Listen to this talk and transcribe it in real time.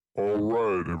All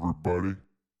right, everybody.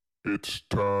 It's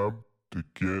time to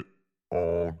get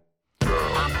on I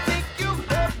down. think you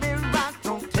heard me right.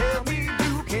 Don't tell me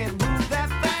you can't move that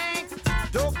thing.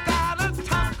 Don't gotta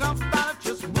talk about it.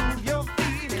 Just move your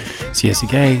feet and shake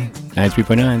CSCK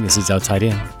 93.9. This is Outside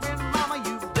In. Mama,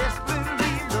 you best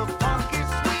believe the funk is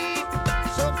sweet.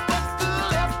 So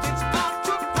buckle up, it's about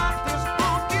to pop. This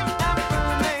funk is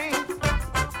happening.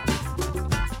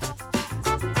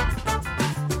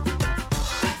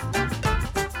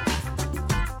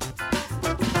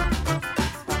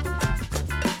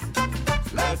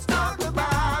 Let's talk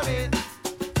about it.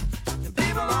 The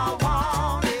people all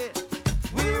want it.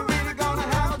 We're really gonna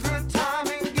have a good time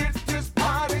and get this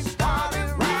party started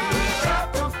right.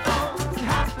 The funk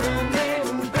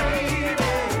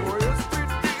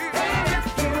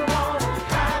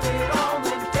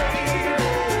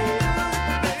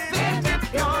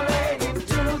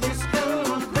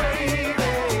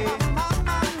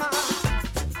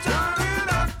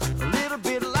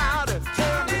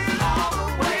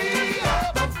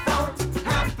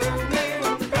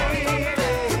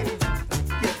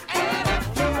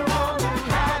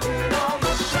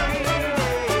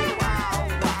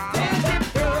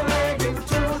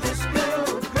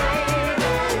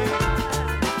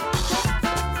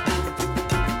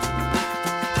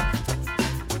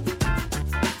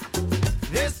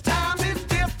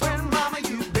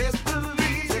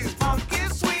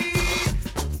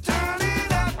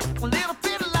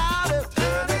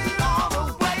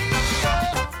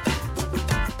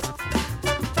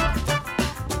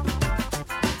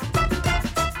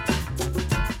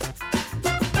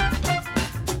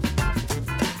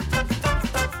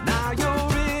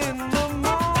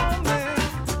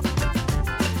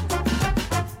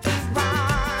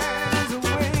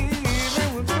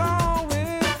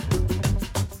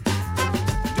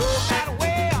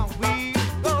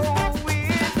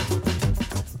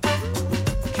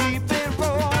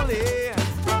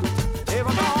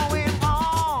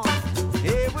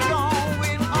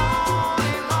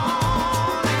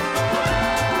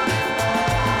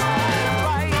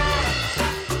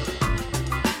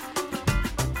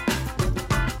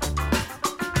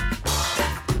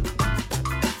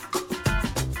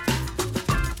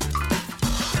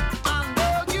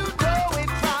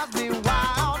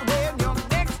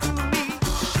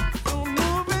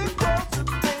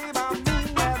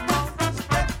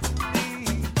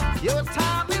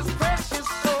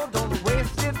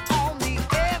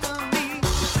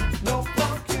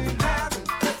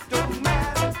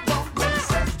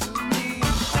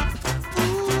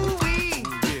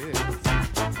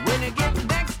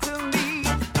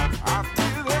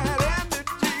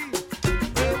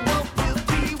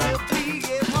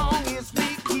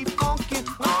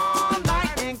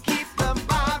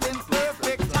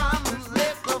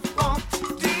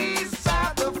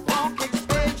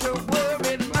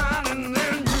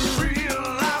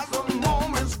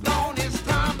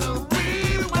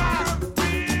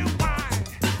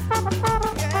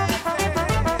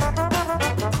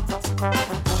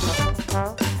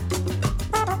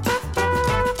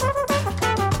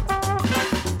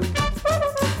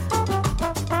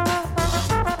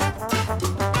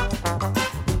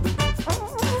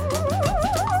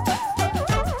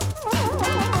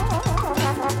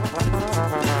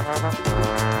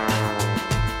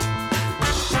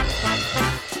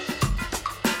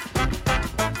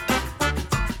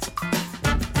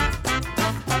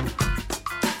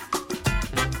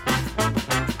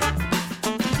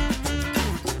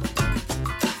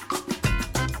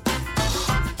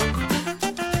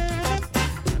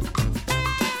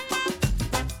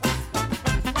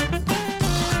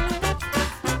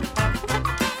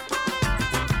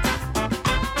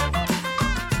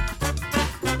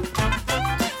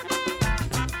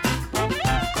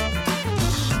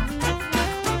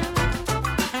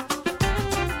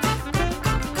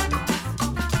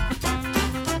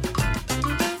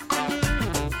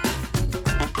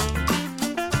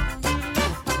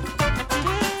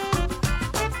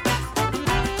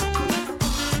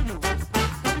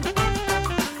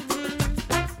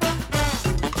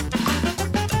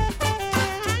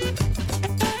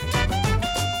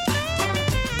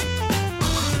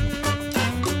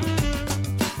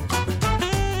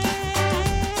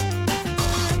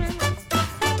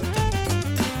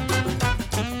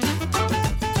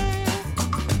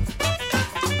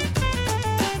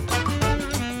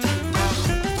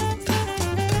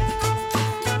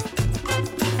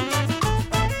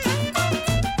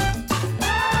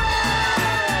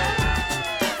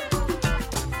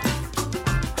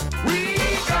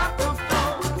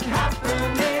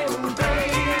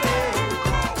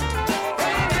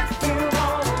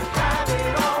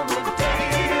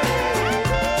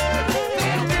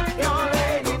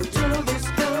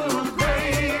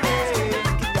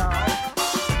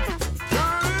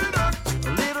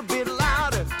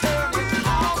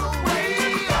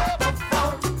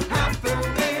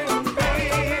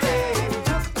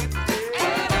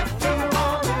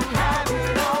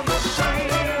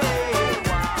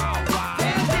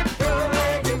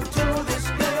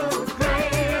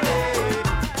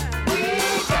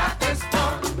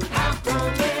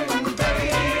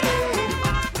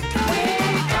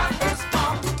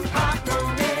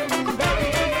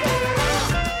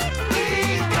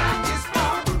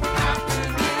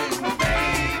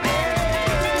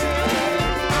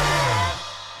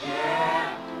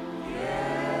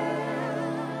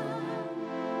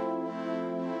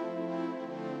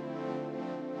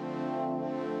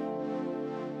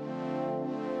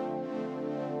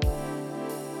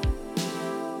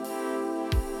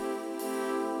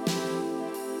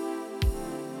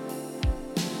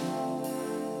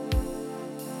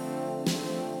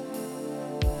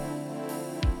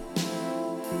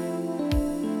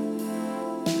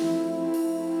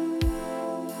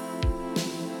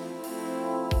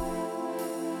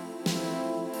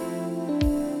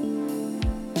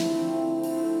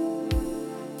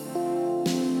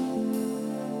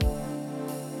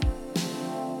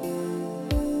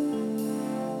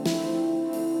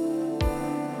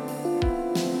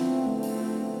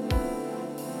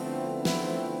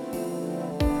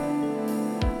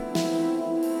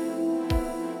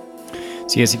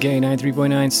CSK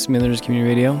 93.9 Smithers Community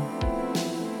Radio.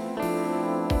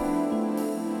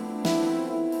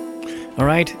 All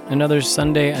right, another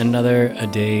Sunday, another a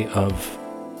day of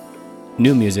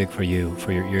new music for you,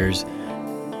 for your ears.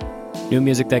 New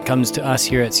music that comes to us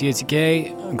here at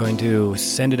CSK. I'm going to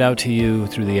send it out to you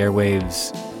through the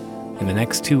airwaves in the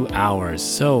next 2 hours.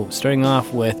 So, starting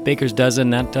off with Baker's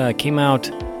Dozen, that came out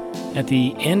at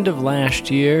the end of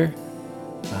last year,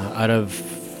 out of,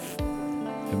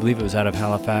 I believe it was out of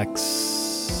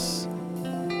Halifax,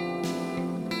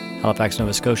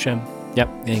 Nova Scotia. Yep,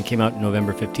 and it came out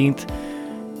November 15th.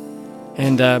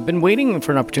 And I've been waiting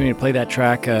for an opportunity to play that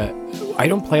track. I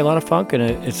don't play a lot of funk, and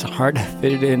it's hard to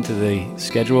fit it into the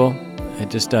schedule. It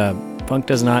just, funk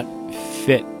does not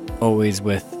fit always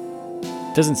with,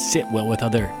 doesn't sit well with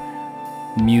other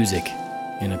music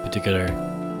in a particular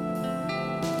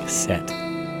set.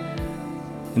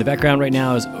 In the background right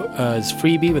now is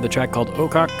Freebie with a track called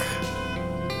Okok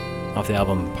off the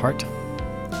album Part.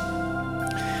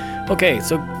 Okay,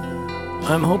 so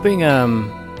I'm hoping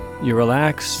you're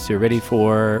relaxed, you're ready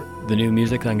for the new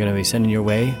music I'm going to be sending your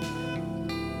way.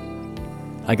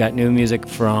 I got new music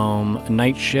from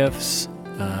Night Shifts,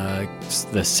 the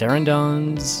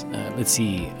Sarandons, let's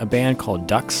see, a band called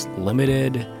Ducks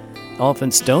Limited.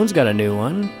 Elephant Stone's got a new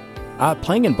one.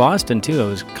 Playing in Boston too. I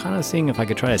was kind of seeing if I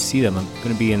could try to see them. I'm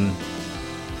going to be in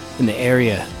the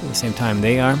area at the same time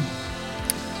they are.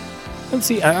 Let's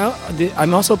see.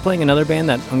 I'm also playing another band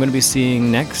that I'm going to be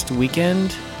seeing next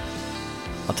weekend.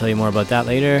 I'll tell you more about that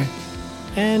later.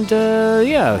 And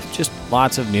yeah, just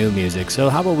lots of new music.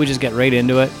 So how about we just get right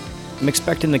into it? I'm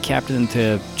expecting the captain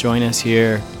to join us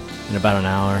here in about an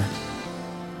hour.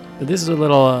 But this is a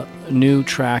little new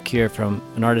track here from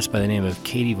an artist by the name of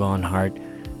Katie Von Hart.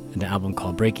 An album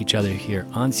called Break Each Other here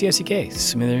on CSK,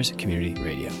 Smithers Community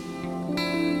Radio.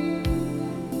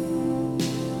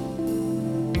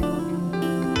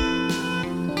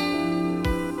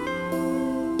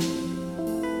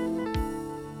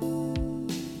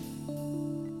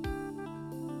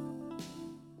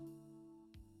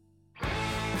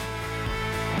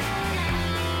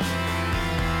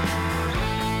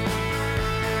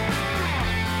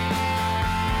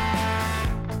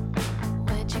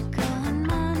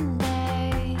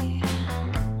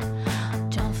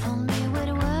 Don't fool me with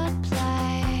words.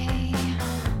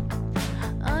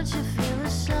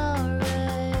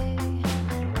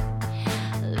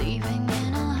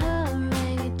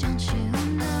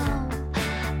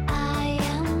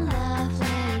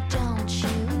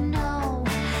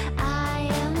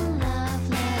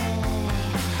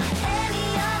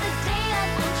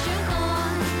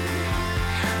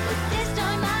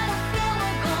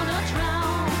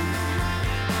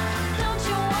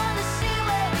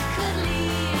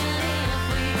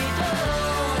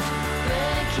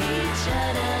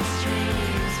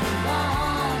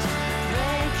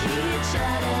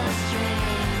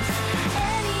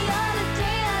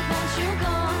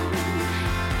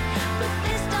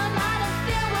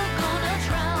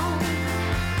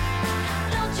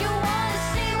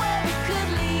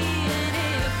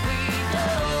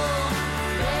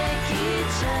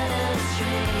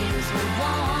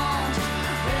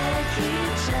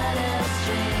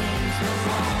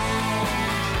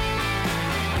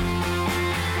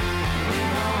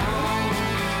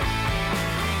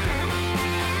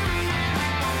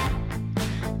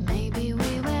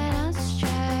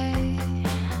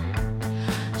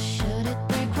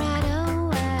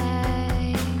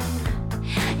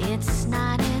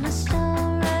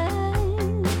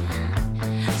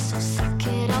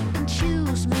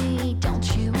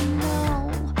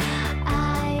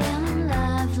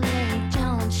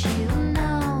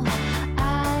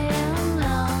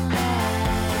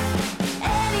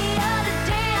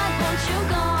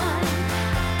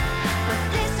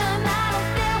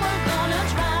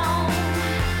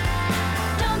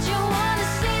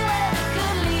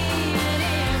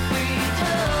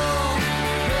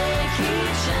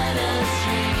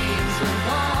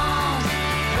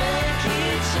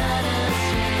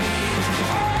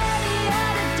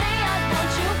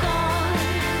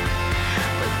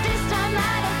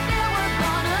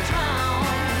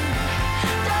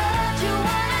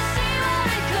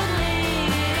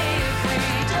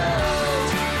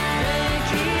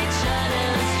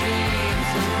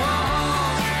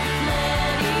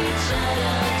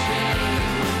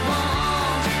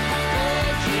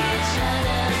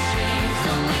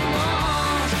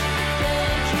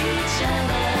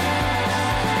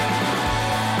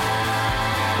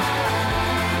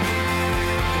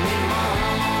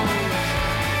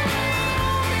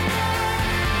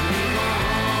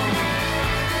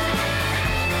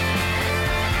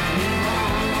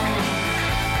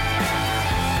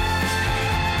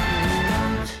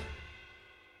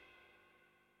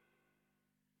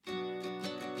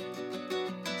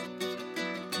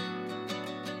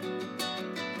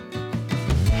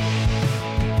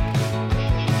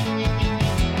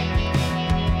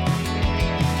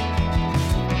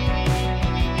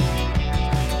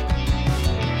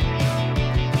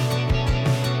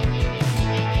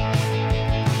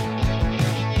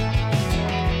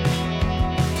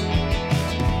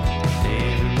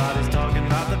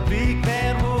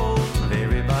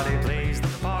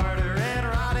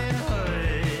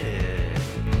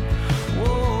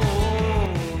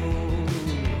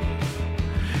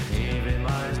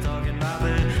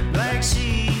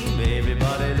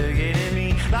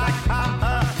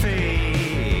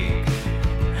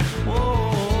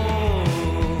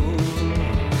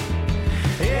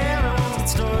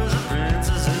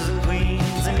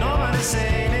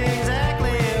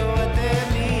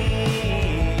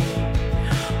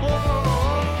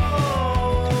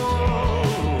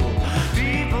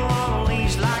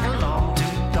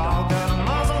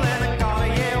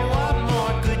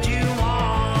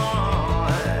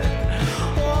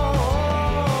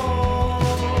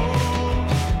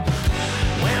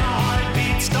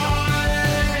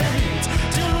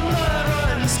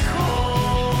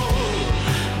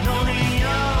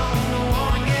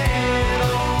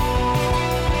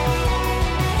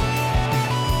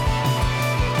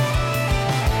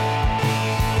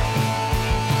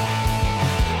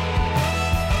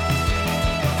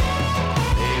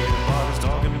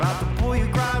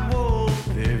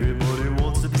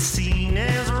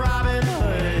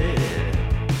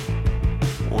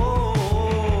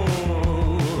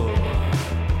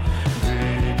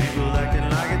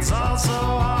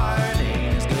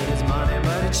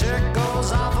 Shit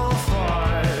goes awful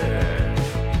far.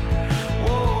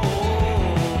 Whoa.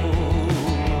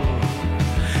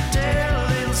 Tell a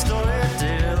little story,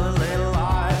 tell a little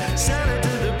lie. Sell it to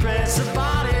the press, the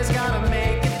body's gotta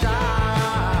make it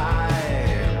die.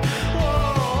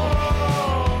 Whoa.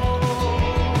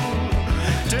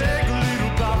 Take a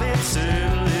little profit,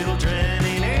 sell a little trend.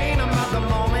 It ain't about the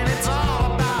moment, it's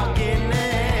all about getting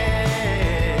it.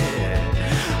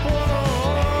 Whoa.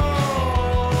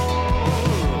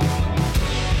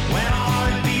 When our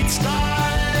heartbeat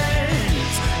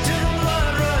starts, till the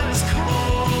blood runs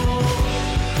cold.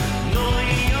 No, the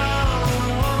young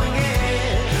don't wanna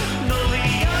get, no, the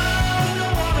young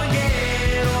don't wanna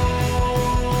get old.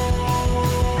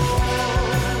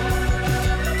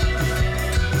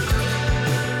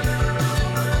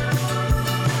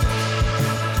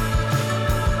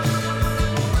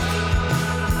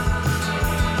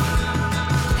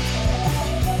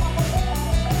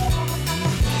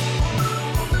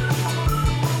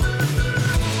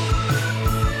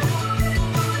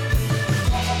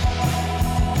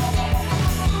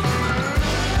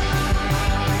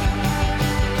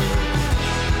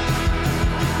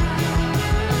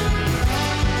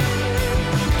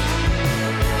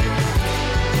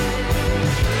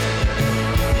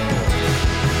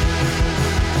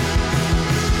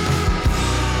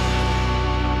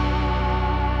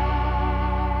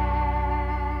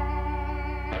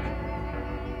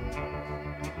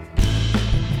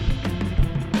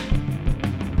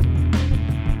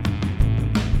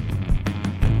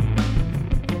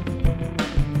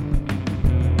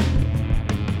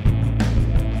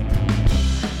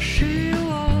 She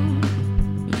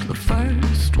was the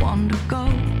first one to go.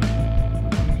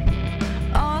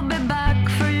 I'll be back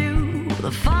for you,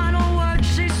 the final word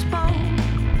she spoke.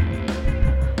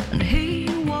 And he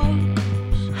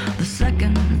was the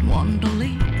second one to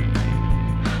leave.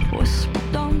 Whisper,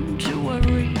 don't you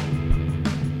worry,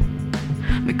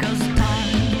 because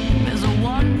time is a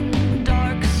one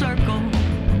dark circle.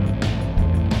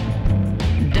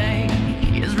 Day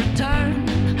is returned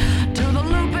to the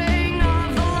looping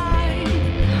of the line.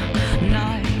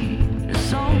 Night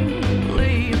is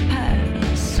only a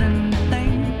passing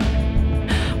thing.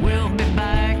 We'll be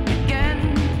back again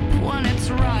when it's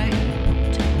right.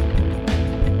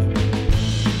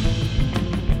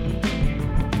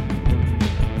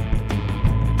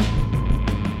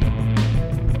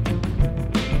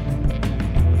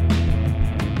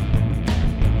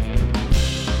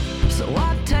 So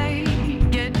I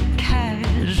take it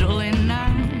casually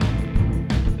now.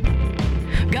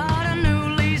 Got a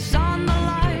new lease on the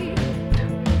light.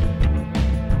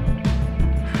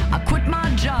 I quit my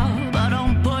job, I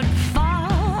don't put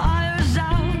fires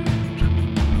out.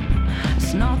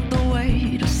 It's not the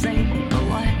way to save a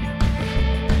life.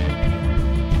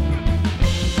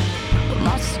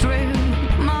 I strip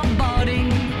my body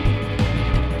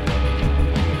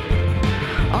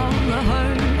of the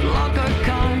hurt locker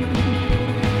kind.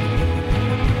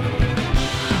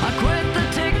 I quit the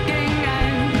ticking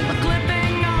and the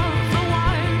clipping of the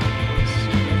wires.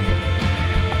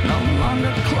 I no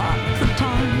longer clock the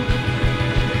time,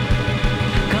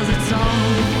 'cause it's all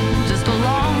just a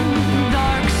long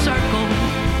dark circle.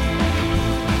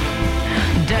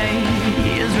 Day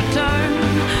is returned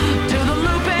to the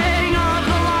looping of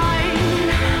the line.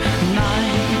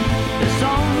 Night is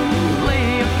only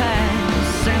a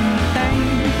passing thing.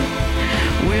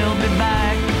 We'll be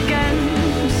back again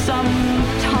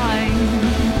sometime.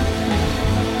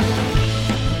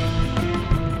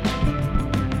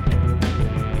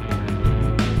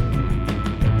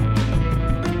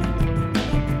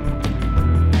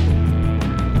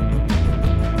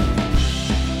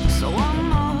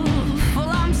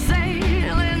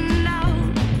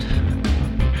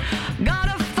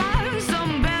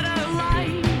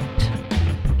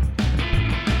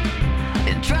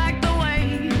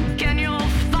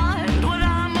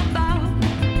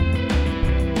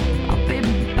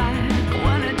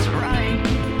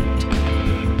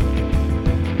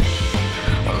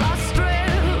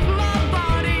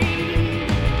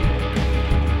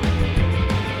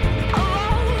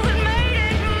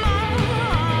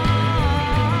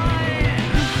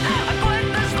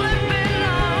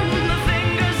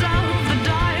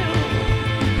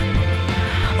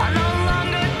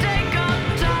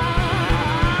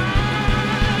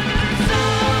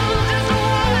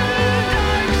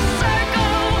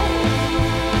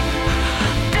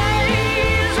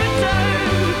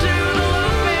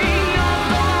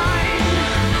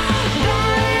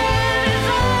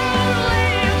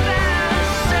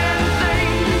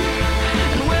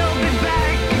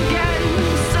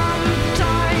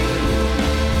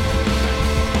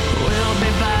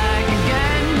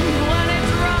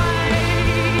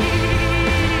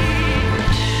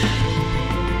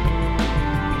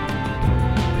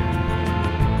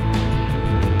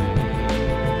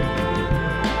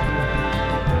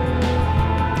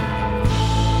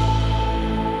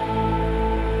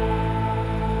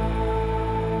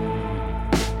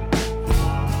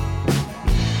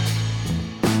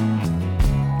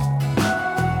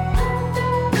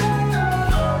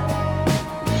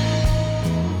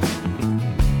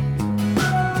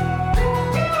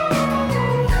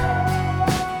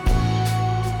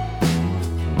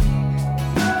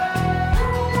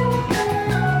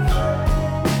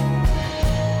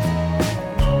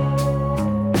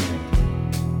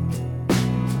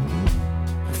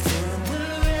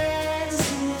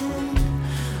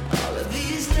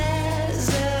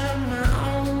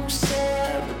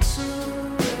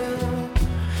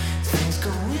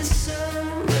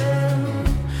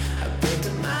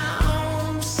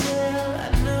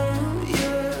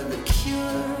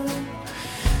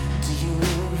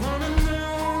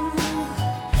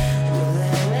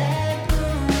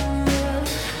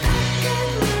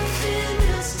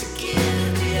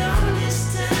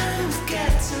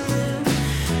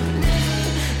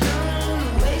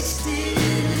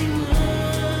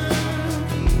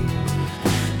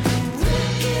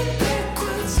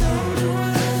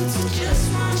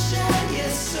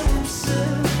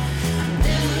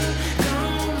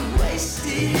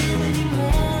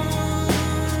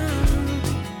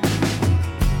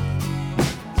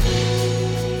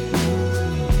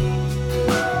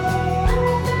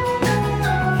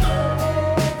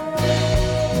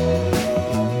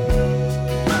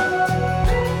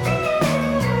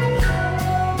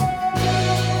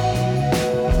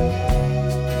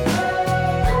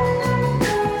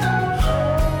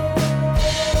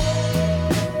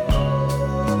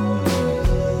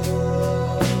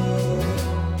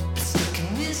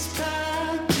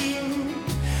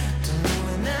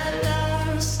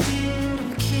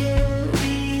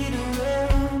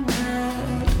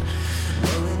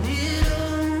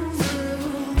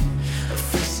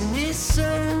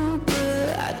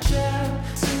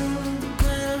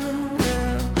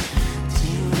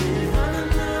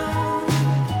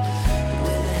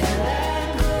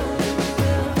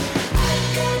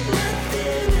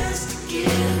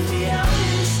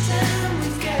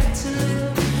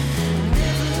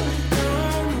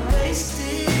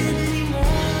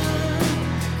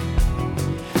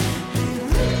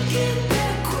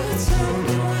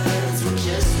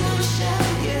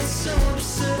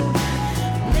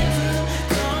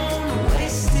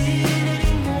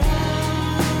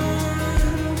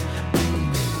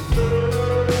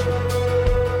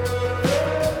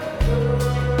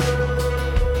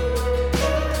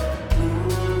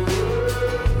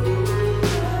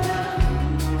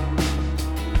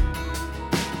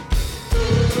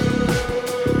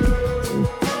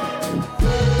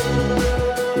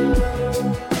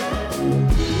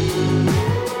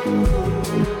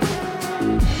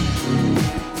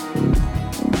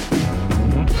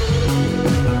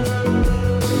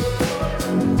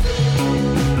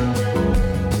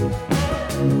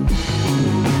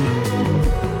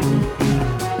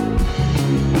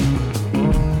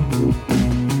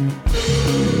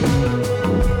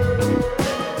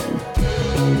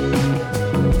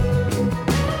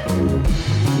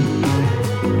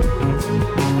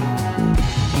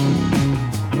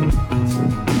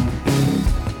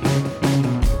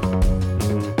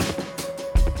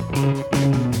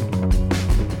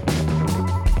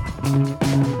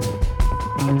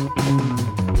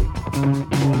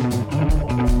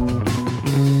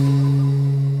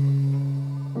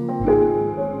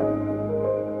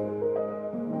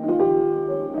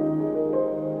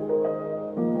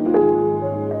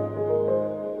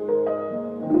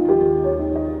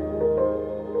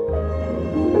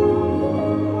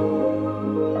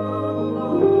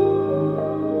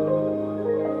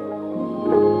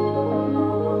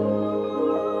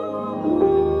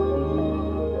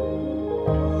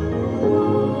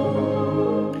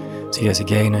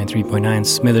 CSK 93.9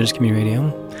 Smithers Community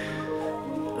Radio.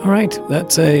 All right,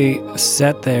 that's a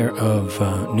set there of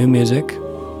new music.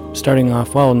 Starting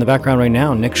off, well, in the background right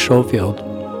now, Nick Schofield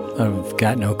of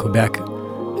Gatineau, Quebec,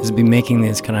 has been making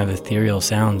these kind of ethereal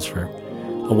sounds for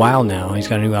a while now. He's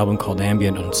got a new album called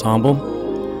Ambient Ensemble.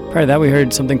 Prior to that, we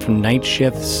heard something from Night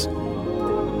Shifts.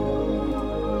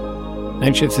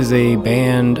 Night Shifts is a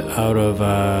band out of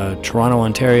Toronto,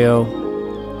 Ontario,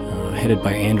 headed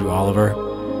by Andrew Oliver.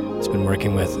 He's been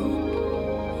working with,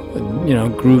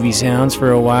 groovy sounds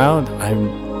for a while.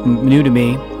 I'm new to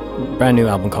me. Brand new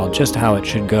album called Just How It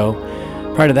Should Go.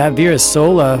 Prior to that, Vera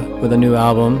Sola with a new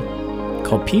album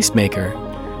called Peacemaker.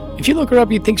 If you look her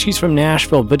up, you'd think she's from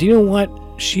Nashville, but you know what?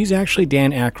 She's actually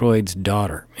Dan Aykroyd's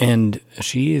daughter, and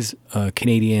she is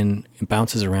Canadian and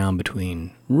bounces around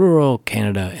between rural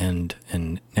Canada and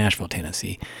Nashville,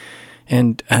 Tennessee,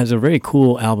 and has a very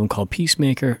cool album called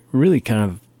Peacemaker. Really kind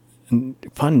of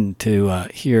fun to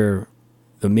hear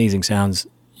the amazing sounds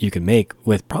you can make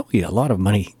with probably a lot of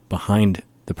money behind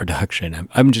the production.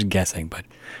 I'm just guessing, but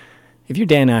if you're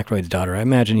Dan Aykroyd's daughter, I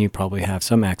imagine you probably have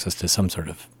some access to some sort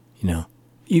of,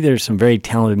 either some very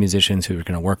talented musicians who are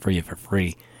going to work for you for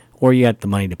free, or you got the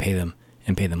money to pay them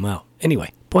and pay them well. Anyway,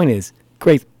 point is,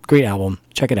 great album.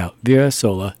 Check it out. Vera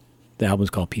Sola. The album's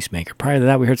called Peacemaker. Prior to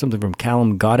that, we heard something from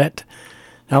Callum Goddard.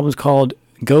 The album's called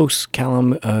Ghost.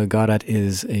 Callum Goddard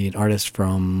is an artist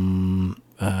from,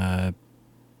 I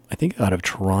think, out of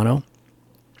Toronto.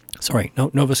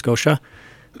 Nova Scotia.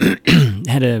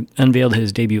 Unveiled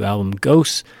his debut album,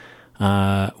 Ghosts.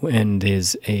 And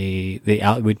we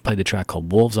played the track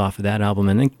called Wolves off of that album,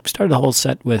 and then started the whole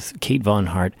set with Kate Von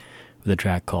Hart with a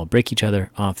track called Break Each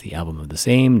Other off the album of the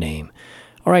same name.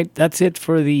 All right, that's it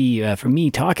for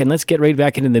me talking. Let's get right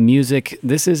back into the music.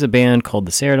 This is a band called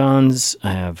the Ceradons.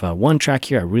 I have one track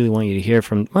here I really want you to hear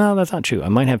from. Well, that's not true. I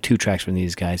might have two tracks from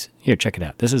these guys. Here, check it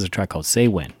out. This is a track called Say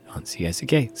When on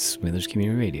CSK, Smithers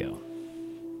Community Radio.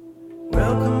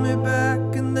 Welcome me back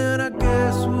and then I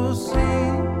guess we'll see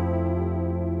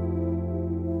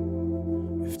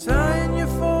if tying your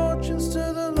fortunes to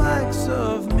the likes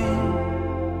of me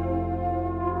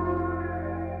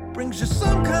brings you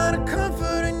some kind of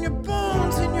comfort in your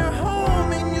bones, in your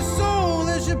home, in your soul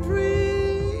as you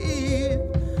breathe.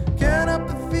 Can't help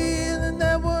the feeling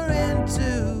that we're in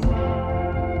too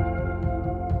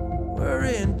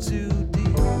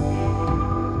deep.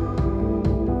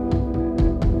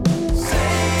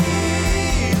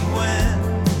 Say when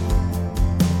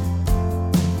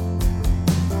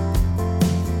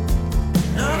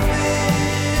enough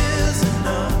is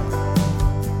enough.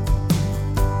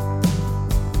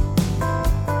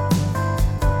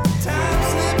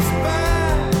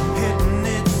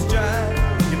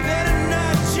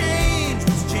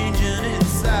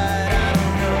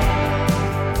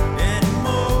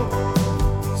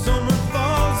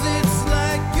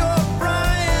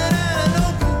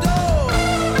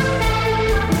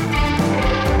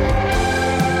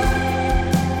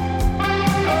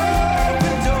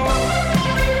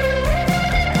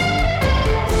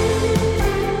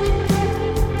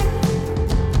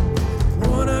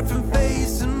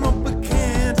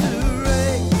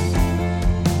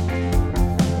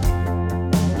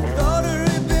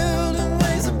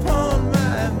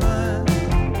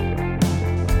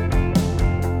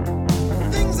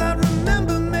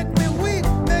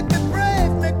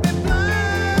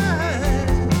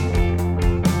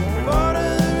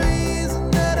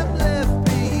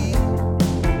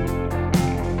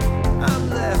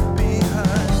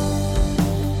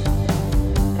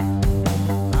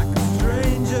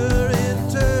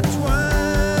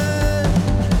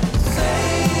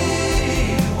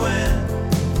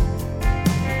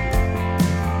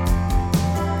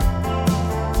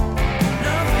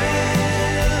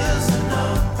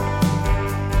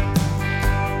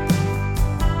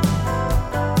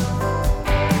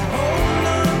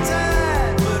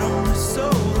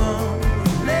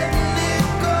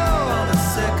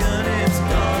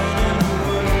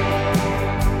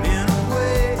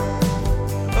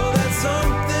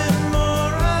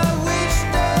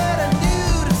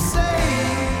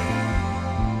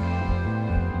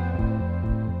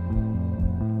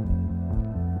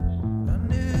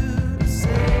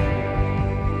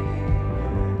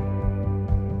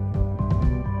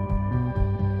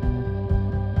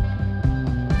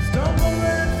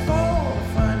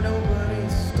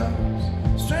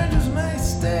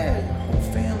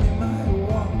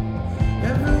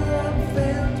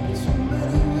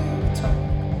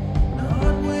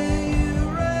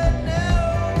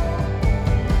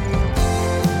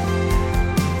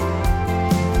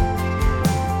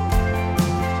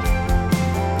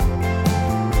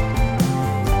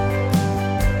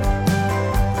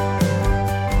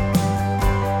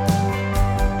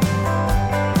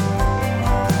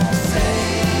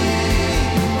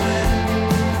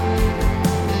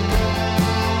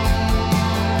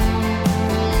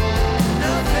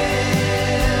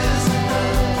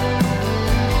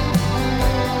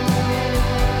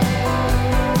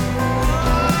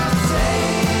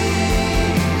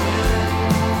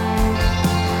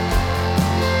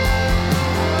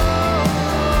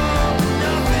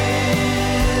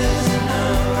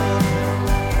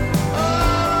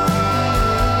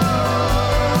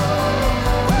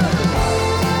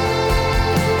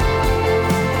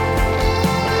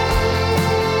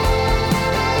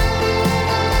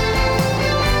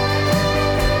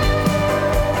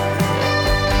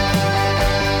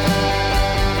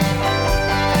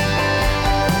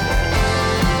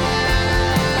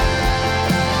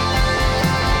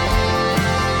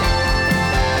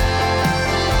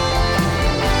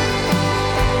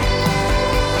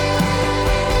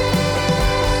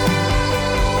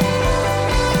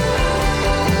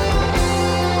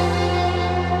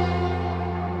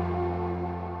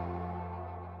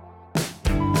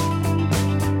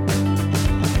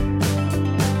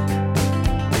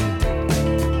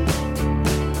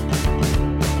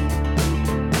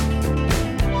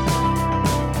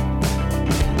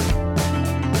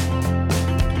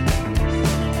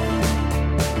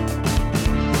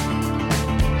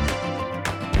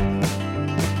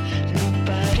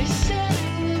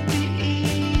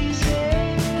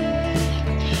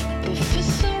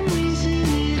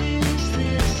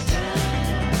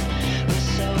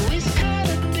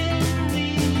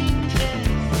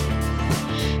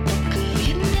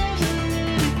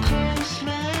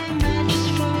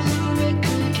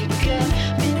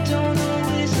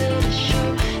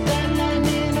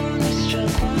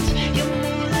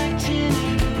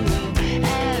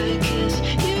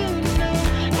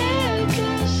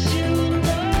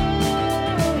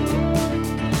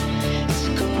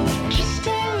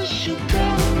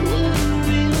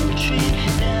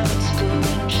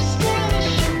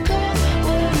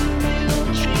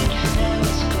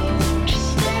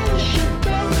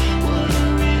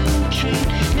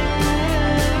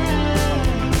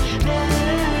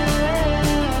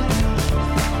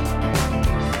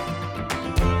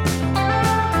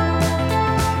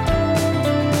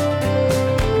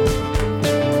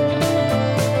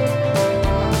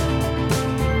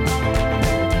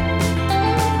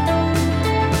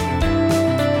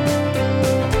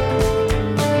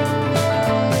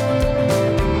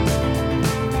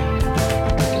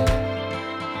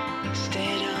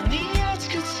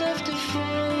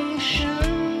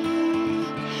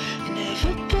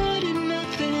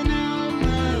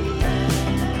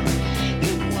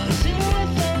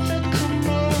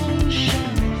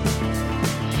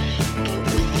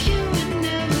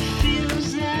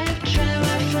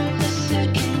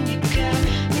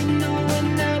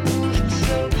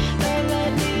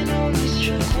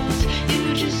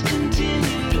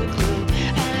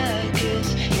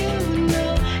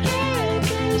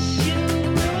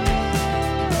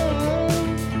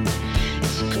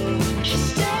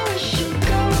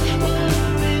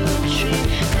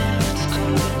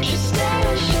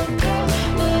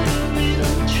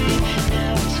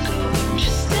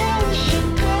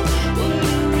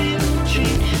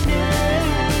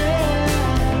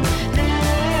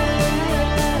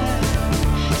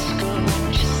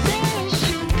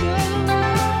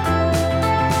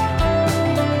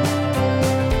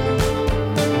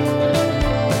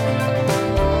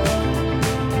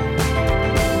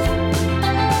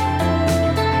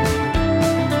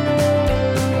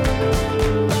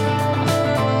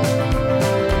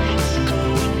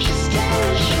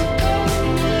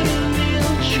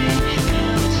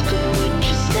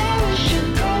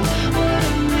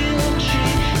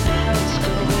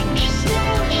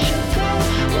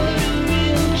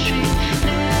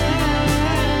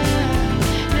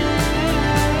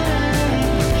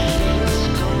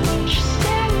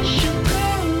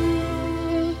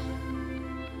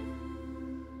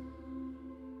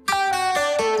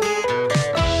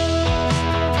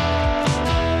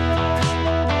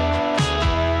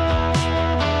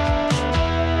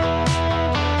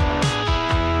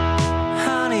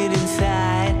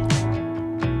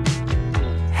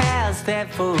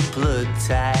 for blood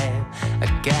type. I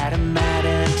got a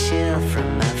modern chill from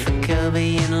my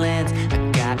Francovian lens. I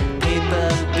got paper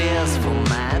bills for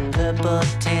my purple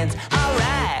tints.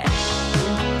 Alright,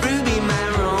 Ruby, my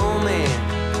romance,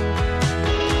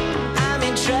 I'm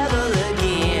in trouble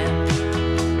again.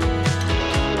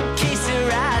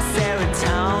 Quesera,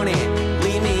 serotonin,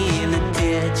 leave me in the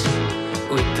ditch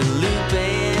with the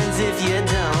lupins if you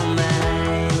don't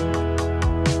mind.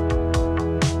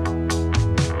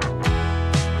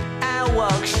 I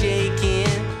walk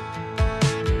shaking,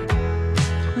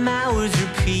 my words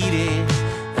repeated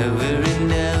over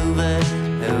and over,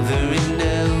 over and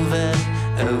over,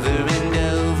 over and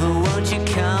over. Won't you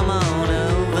come on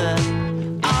over?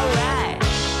 Alright,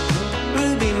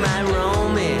 Ruby, my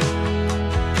romance,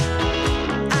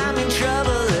 I'm in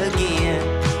trouble again.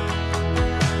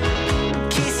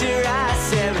 Quesera,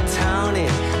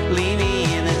 serotonin, leave me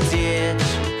in the ditch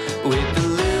with the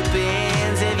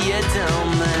lupins if you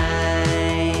don't mind.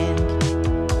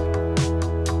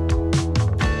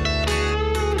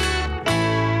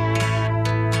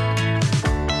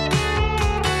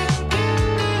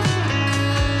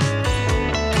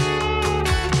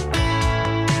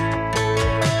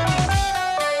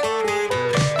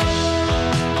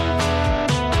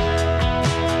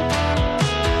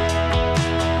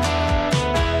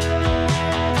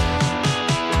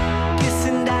 Yes,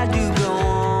 and I do go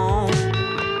on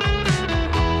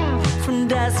from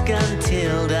dusk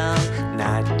until dawn.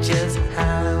 Not just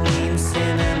Halloween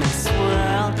cinnamon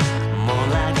swirl, more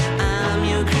like I'm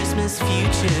your Christmas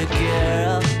future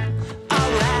girl.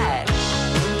 Alright,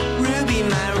 Ruby,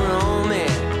 my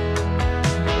romance,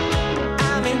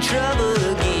 I'm in trouble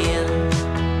again.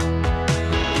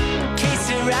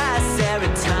 Quesera,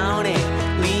 serotonin,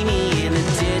 leave me in the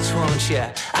ditch, won't ya?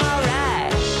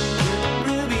 Alright,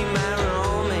 Ruby, my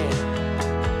romance,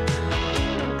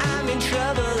 I'm in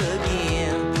trouble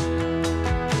again.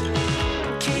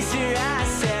 Quesera,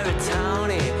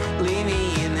 serotonin, leave me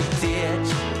in the ditch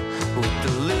with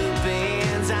the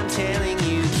lupins. I'm telling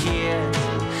you, kid,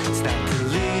 it's not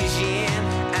delusion.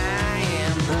 I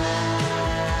am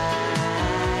blind.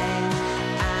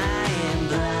 I am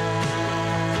blind.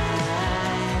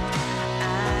 I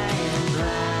am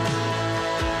blind.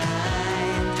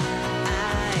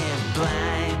 I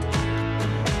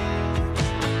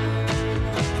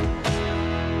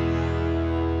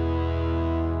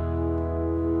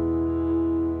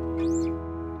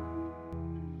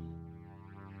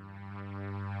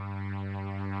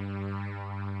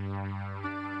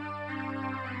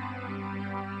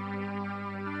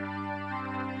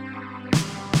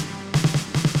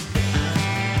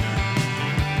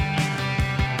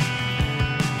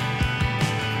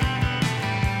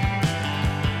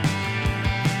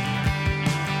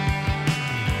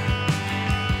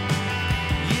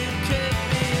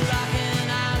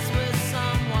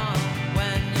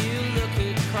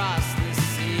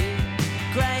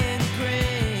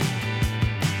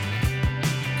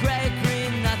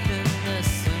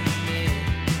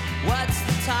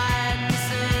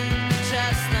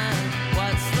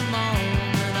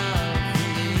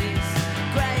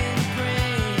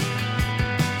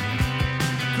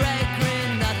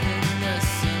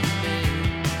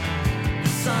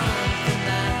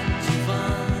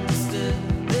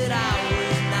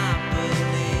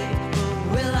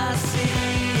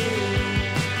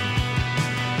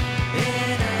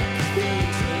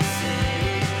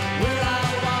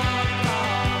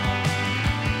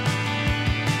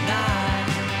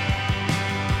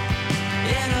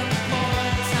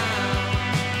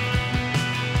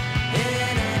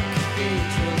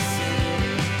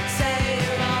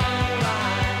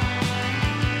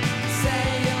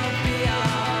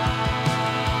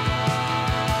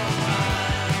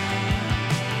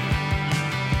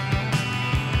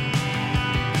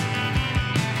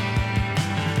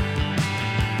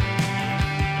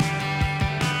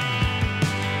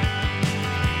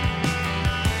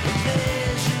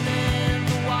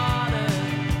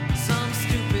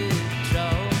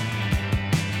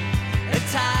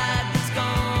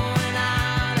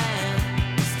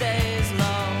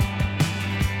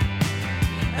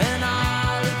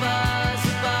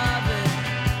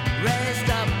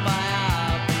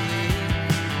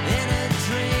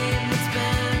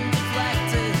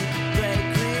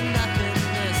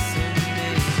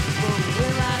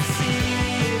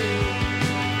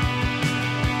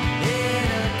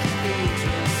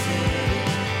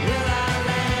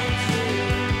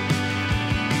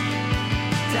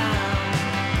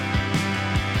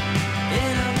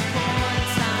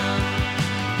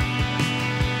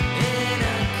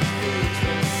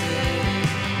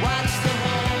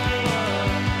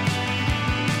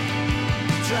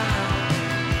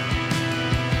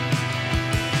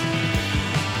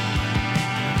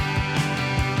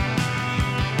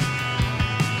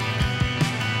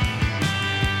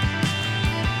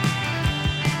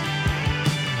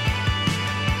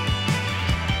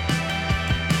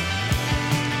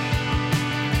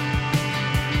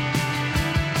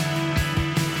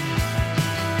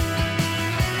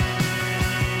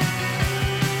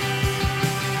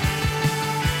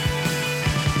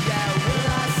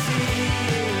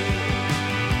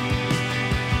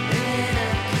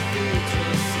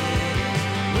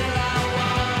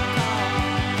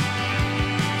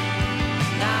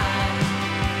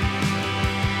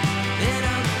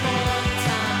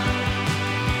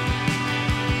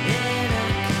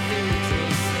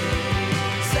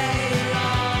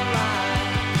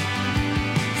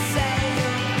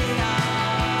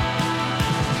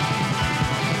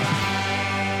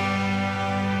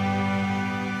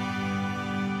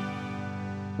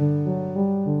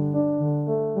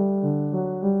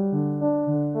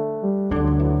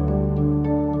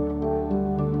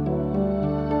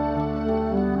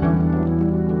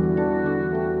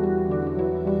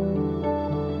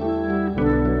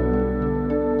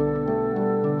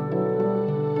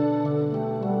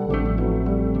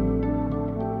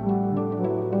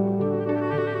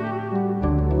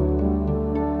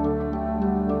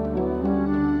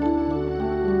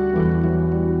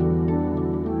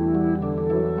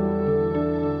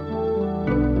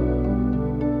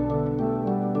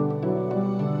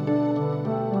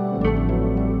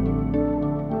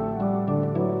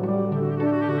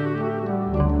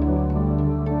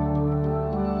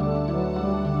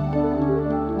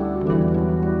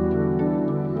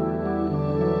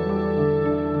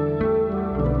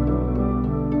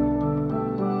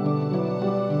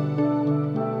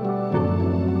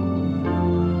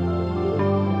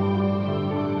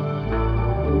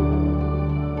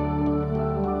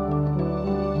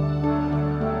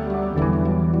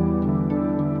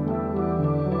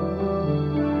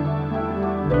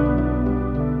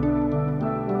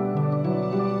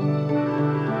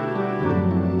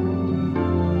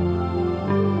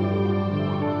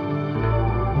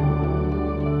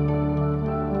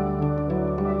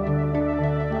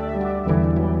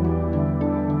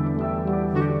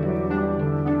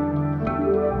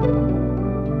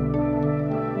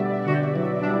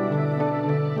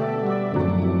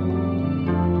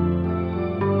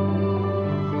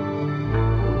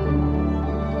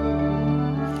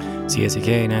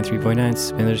CSEK 93.9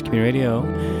 Smithers Community Radio.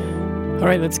 All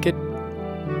right, let's get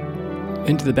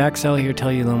into the back cell here,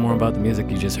 tell you a little more about the music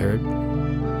you just heard.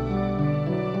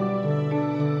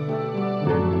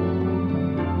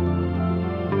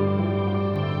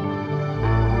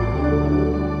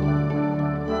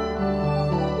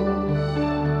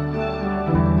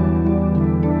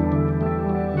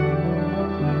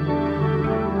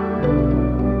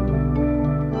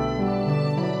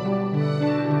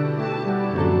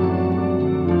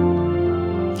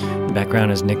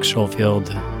 Background is Nick Schofield,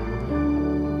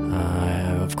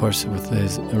 of course, with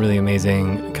his really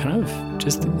amazing, kind of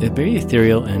just very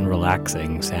ethereal and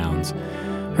relaxing sounds.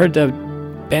 Heard the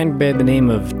band by the name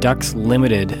of Ducks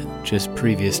Limited just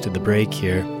previous to the break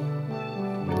here.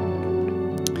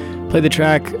 Played the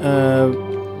track,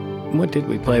 what did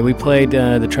we play? We played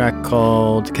the track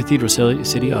called Cathedral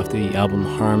City off the album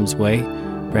Harm's Way,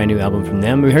 brand new album from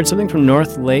them. We heard something from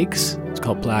North Lakes. It's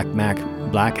called Black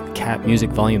Cat Music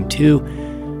Volume 2.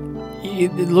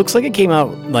 It looks like it came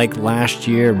out like last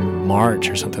year, March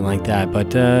or something like that.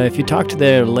 But if you talk to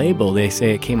their label, they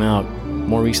say it came out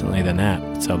more recently than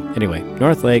that. So anyway,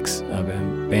 North Lakes, a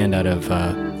band out of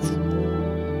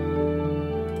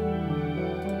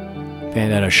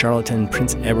Charlottetown,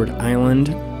 Prince Edward Island.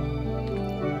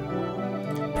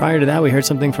 Prior to that, we heard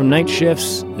something from Night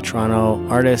Shifts, the Toronto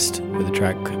artist, with a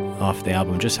track off the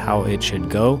album Just How It Should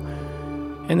Go.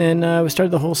 And then we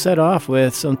started the whole set off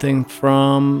with something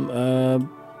from,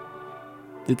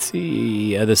 let's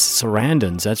see, the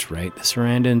Sarandons. That's right, the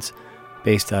Sarandons,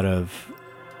 based out of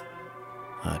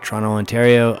Toronto,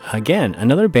 Ontario. Again,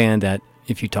 another band that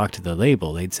if you talk to the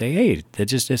label, they'd say, hey, that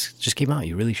just came out.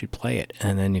 You really should play it.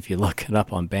 And then if you look it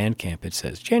up on Bandcamp, it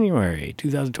says January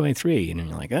 2023. And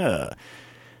you're like,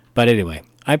 But anyway,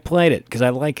 I played it because I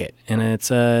like it. And it's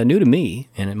new to me,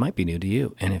 and it might be new to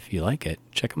you. And if you like it,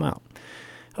 check them out.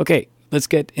 Okay, let's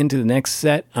get into the next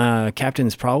set.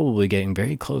 Captain's probably getting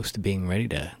very close to being ready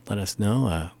to let us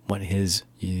know what his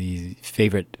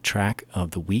favorite track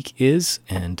of the week is,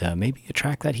 and maybe a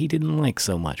track that he didn't like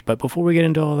so much. But before we get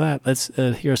into all that, let's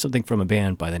hear something from a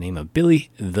band by the name of Billy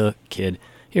the Kid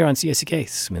here on CSEK,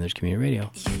 Smithers Community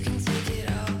Radio. You can take it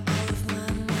all of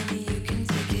my money. You can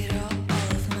take it all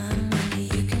of my money.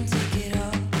 You can take it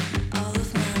all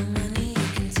of my money. You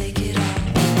can take it all.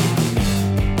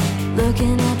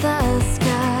 Looking at the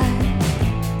sky,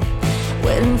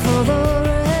 waiting for the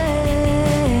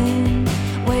rain,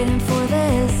 waiting for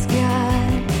this guy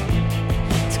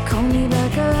to call me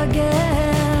back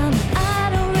again. I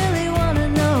don't really wanna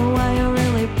know why you're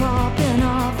really popping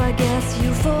off. I guess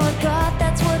you forgot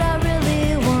that's what I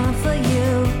really want for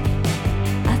you.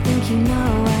 I think you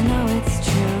know, I know it's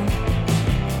true.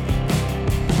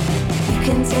 You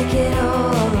can take it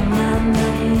all of my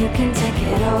money. You can take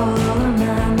it all of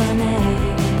my money.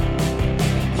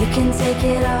 You can take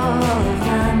it all of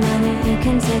my money. You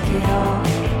can take it all.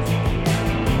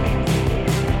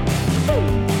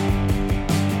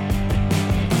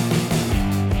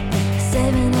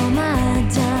 Saving all my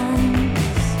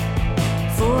dimes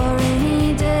for a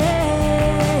rainy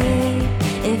day.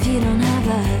 If you don't have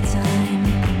the time,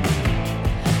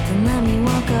 then let me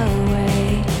walk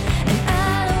away. And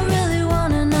I don't really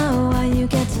wanna know why you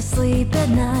get to sleep at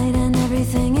night and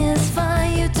everything is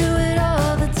fine. You do it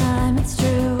all the time, it's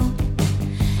true.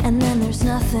 And then there's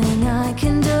nothing I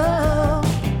can do.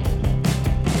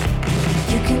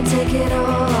 You can take it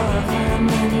all of my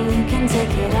money. You can take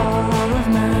it all of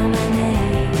my money.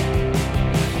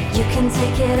 You can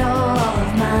take it all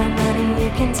of my money. You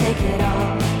can take it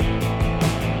all.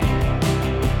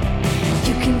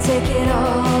 You can take it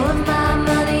all of my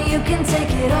money. You can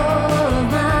take it all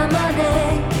of my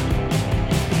money.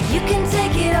 You can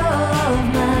take it all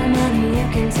of my money. You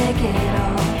can take it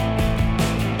all.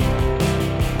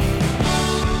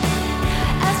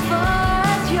 As far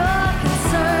as you're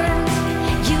concerned,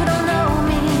 you don't know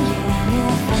me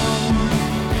anything.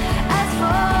 As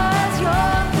far as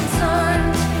you're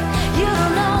concerned, you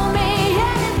don't know me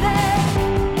anything.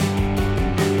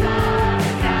 As far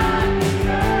as I'm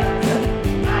concerned,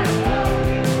 I don't know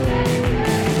you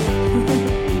anything.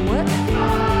 What? As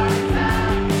far as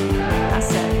I'm concerned, I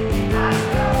said, I don't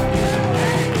know you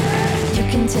anything. You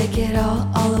can take it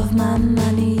all of my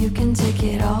money. You can take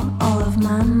it all of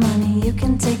my money. You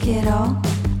can take it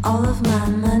all of my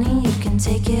money. You can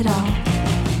take it all.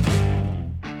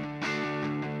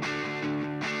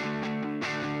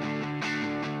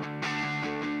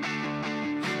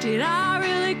 Did I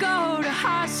really go to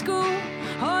high school,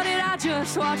 or did I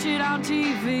just watch it on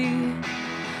TV?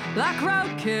 Like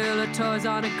roadkill or toys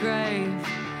on a grave.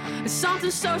 It's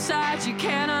something so sad you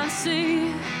can't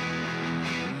unsee.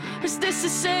 Is this a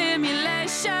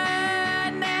simulation?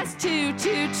 There's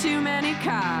too many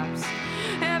cops.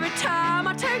 Every time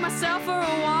I take myself for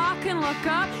a walk and look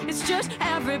up, it's just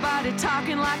everybody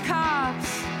talking like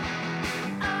cops.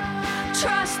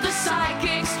 Trust the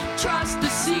psychics, trust the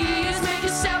seers, make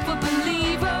yourself a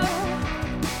believer.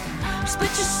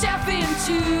 Split yourself in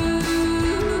two,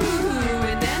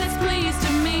 and then it's pleased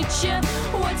to meet you.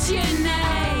 What's your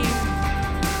name?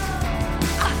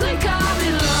 I think I'm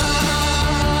in love.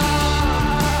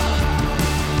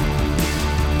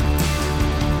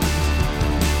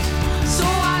 So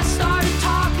I started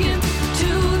talking to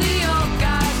the old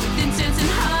guys with incense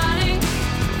and honey.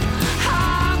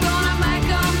 I'm gonna make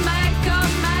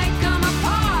 'em a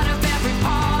part of every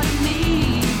part of me.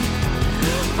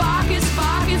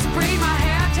 Bacchus, braid my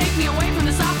hair, take me away from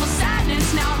this awful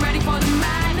sadness. Now I'm ready for the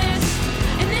madness.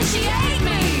 Initiate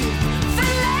me.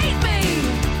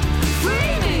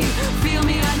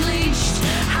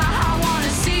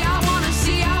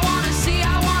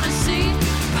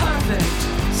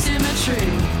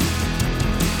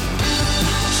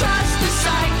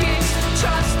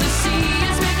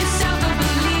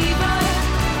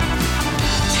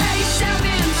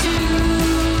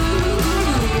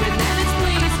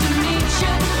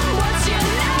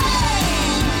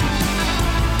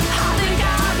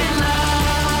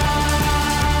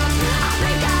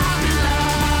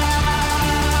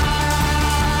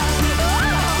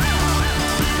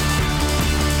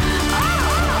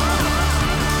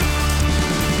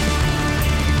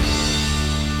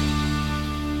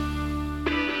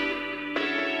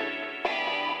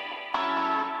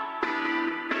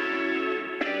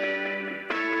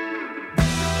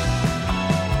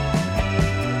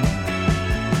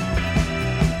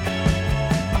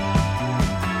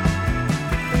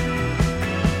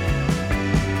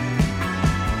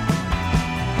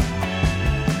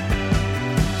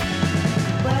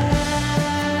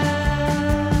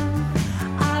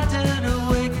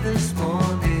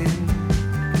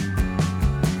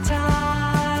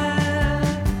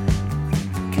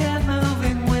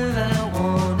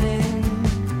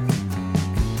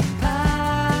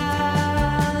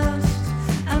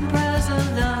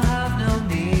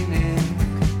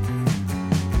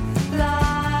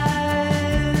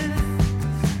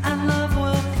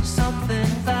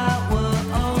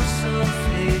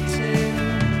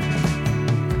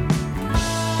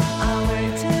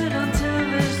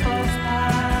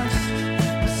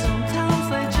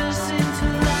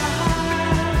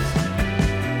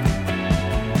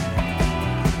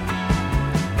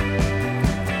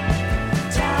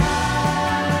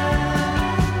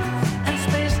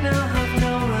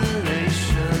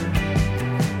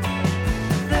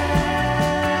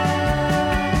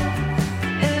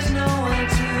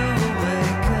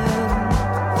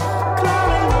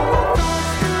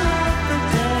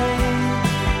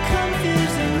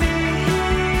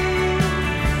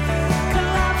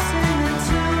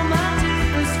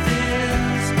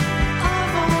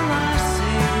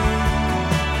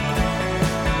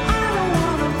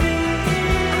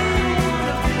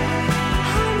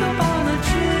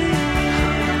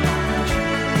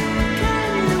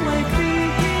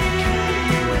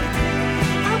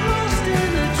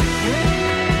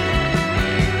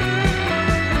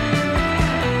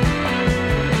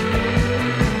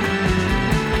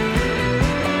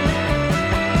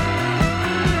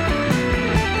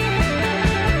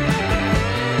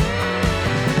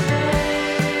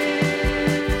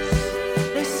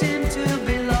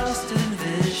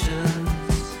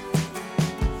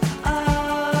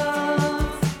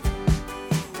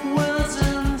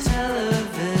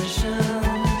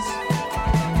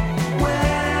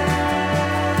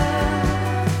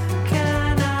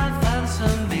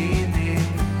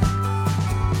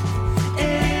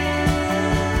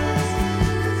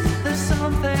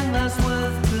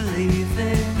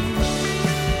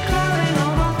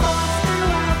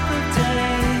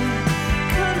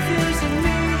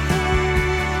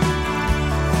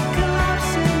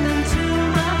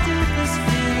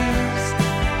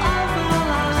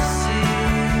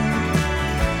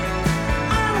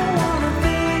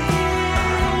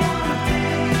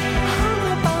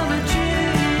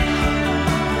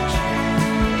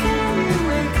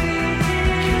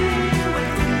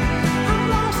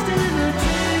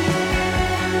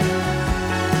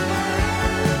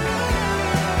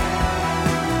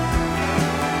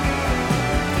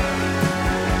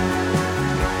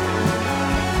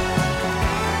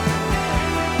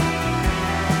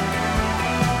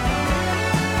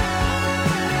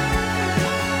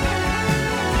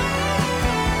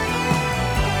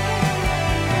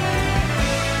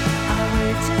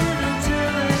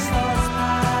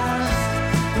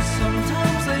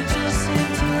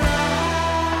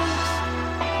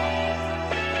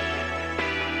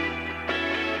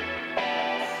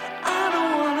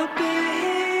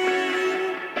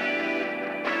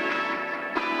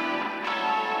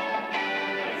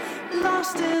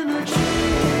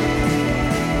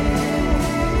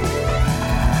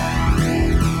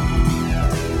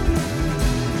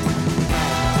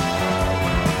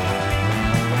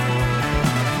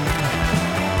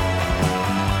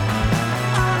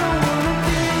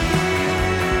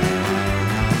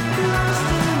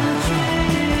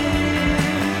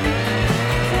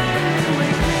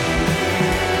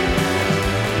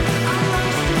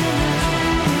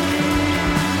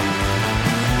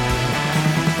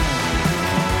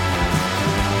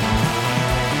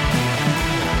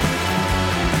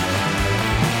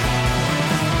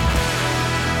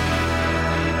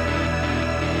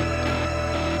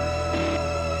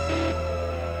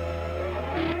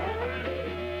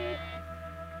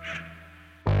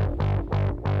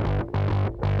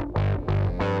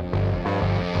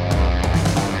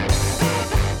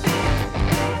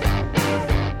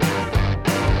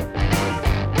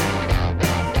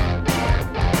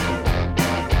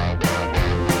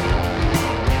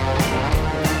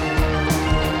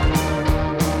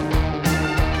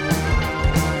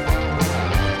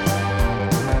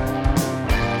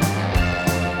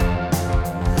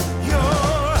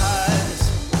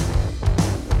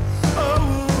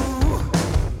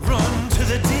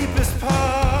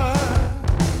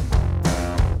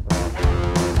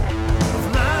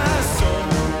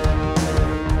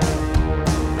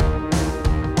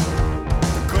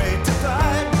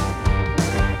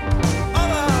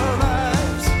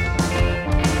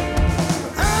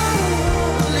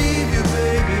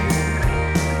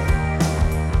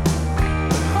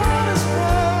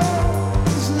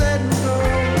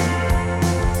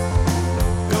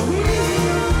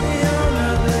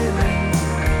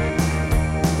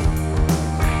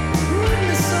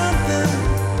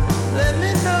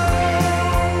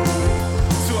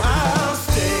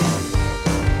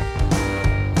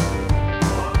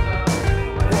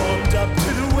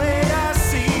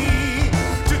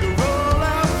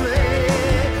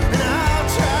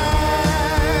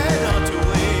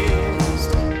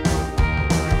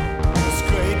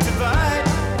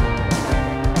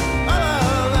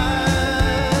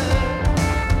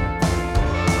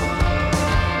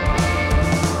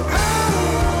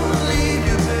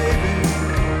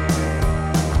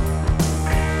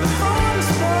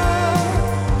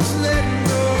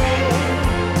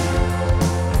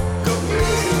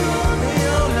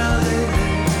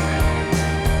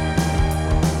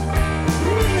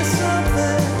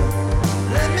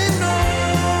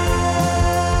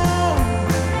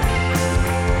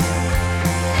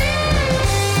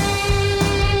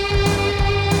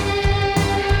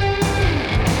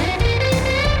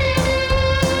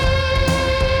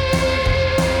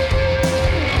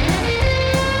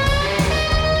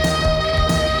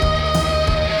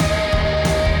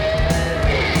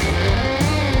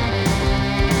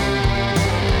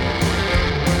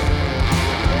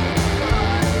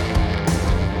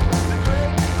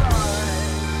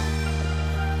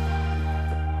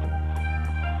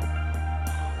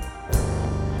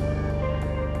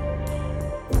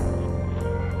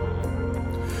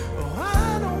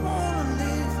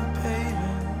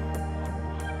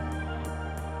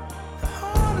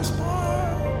 hardest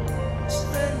part is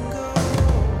letting go.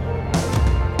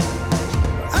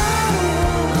 I don't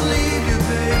wanna leave you,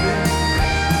 baby.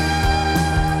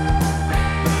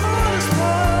 The hardest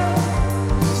part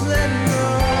is letting go.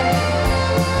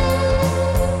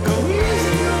 Go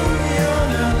easy on me, oh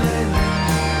now lately.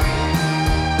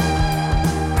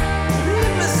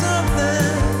 Read me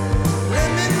something, let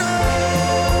me know.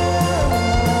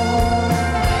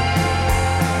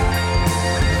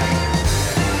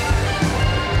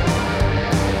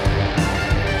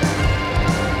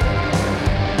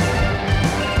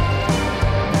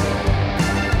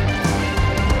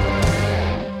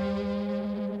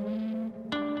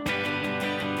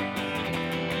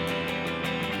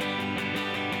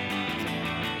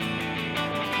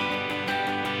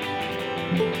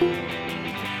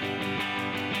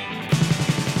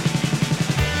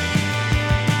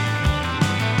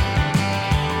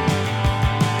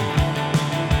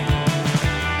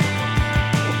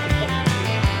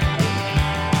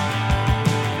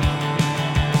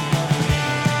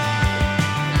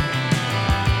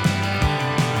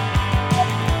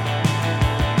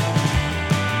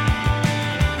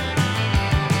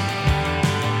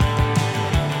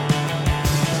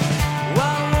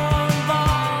 Well-worn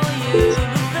volume of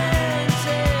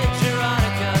vintage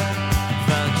erotica,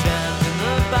 found jammed in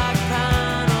the back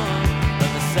panel of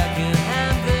the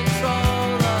second-hand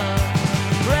Victrola,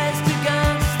 braced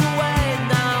against the weight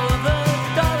now of a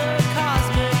dollar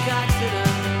cosmic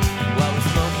accident. While we're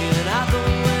smoking out the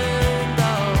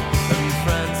window of your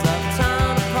friend's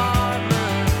uptown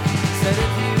apartment, said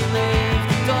if you leave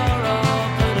the door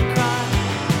open a crack,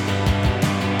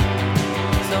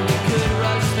 somebody could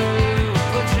rush through and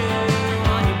put you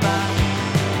on your back.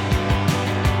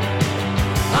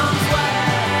 Arms way,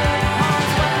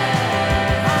 arms way,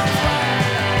 arms way.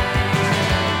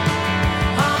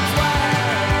 Arms way,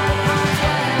 arms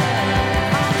way,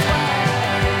 arms way.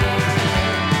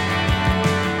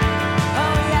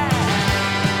 Oh yeah.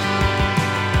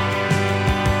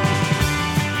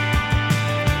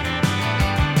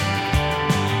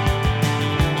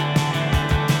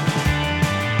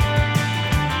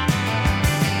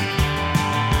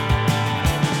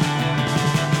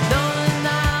 Knowing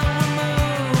that we're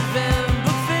moving,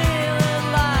 but feeling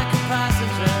like a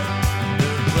passenger.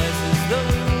 There are places that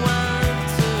we went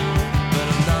to, but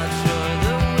I'm not sure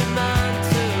that we meant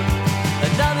to.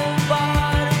 Another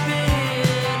bar to be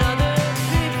in, other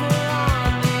people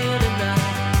on the internet.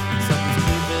 Something's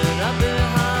creeping up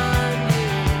behind you,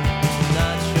 but you're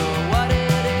not sure what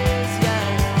it is yet.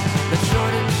 But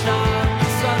short and sharp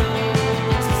and subtle,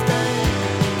 it's a stain.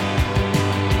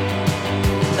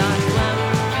 Not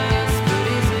glamorous, but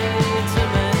easy to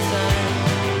maintain.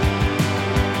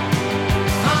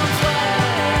 Arms way,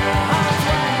 arms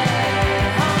way,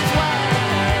 arms way.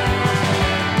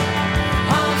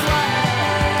 Arms way,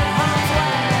 arms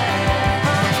way,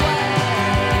 arms way.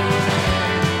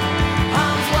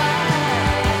 Arms way,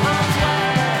 arms way,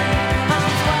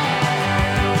 arms way.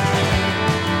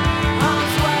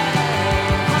 Arms way,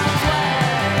 arms way,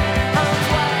 arms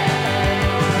way.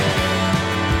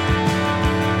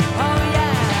 Oh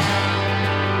yeah.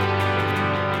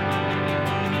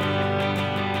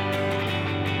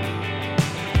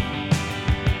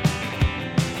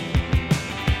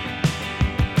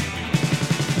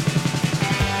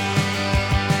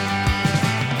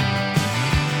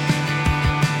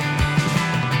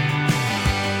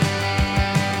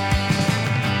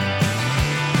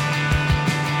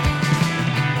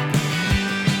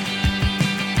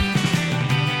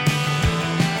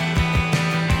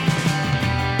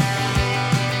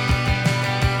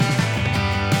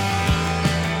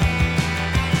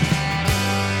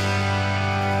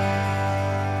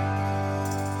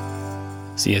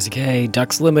 CSK,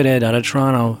 Ducks Limited out of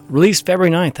Toronto. Released February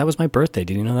 9th. That was my birthday.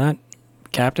 Did you know that,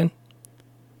 Captain?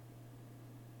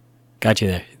 Got you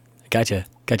there. Got you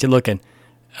looking.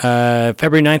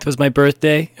 February 9th was my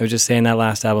birthday. I was just saying that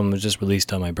last album was just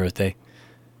released on my birthday.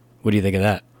 What do you think of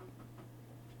that?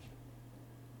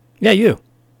 Yeah, you.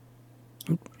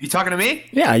 You talking to me?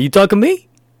 Yeah, you talking to me?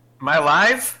 Am I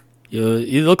live?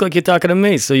 You look like you're talking to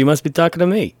me, so you must be talking to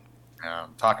me. No,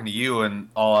 I'm talking to you and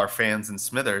all our fans in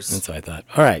Smithers. That's what I thought.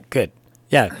 All right, good.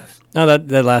 Yeah. No,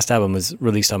 that last album was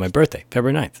released on my birthday,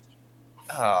 February 9th.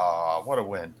 Oh, what a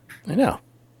win. I know.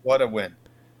 What a win.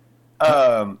 We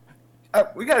got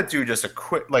to do just a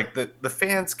quick, like, the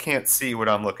fans can't see what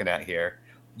I'm looking at here.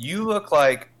 You look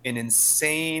like an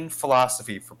insane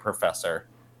philosophy professor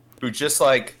who just,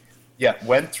 like,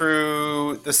 went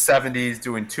through the 70s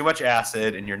doing too much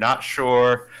acid, and you're not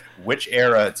sure which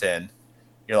era it's in.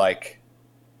 You're like,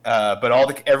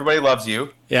 but everybody loves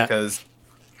you. Yeah. Because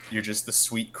You're just the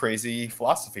sweet, crazy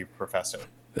philosophy professor.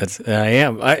 I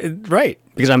am. Right.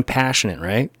 Because I'm passionate,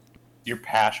 right? You're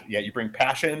passion. Yeah, you bring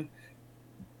passion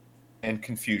and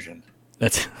confusion.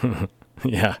 That's,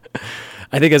 yeah.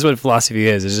 I think that's what philosophy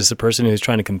is. It's just a person who's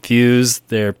trying to confuse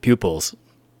their pupils.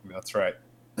 That's right.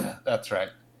 That's right.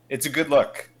 It's a good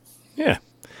look. Yeah.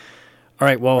 All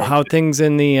right. Well, how things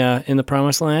in the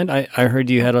promised land? I heard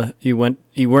you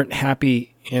weren't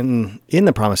happy in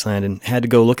the promised land and had to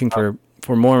go looking for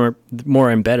more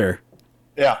and better.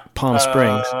 Yeah. Palm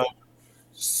Springs.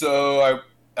 So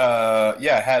I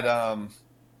had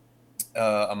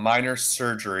a minor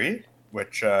surgery,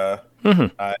 which I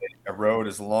rode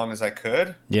as long as I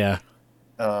could. Yeah.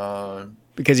 Um,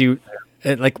 Because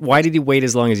why did you wait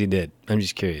as long as you did? I'm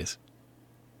just curious.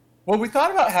 well, we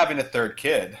thought about having a third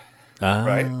kid,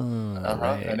 right?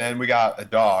 Right. And then we got a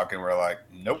dog, and we're like,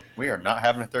 nope, we are not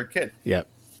having a third kid. Yep.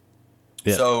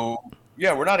 Yeah. So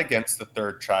yeah, we're not against the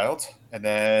third child, and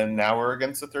then now we're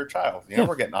against the third child. You know, Yeah.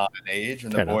 we're getting on in age,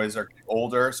 and Fair the enough. boys are getting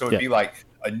older, so it'd Yeah. be like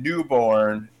a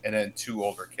newborn and then 2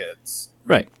 older kids,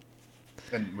 Right.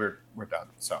 and we're done.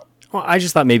 So Well, I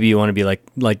just thought maybe you want to be like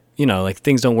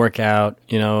things don't work out.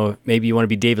 Maybe you want to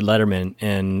be David Letterman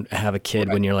and have a kid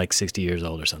when you're like 60 years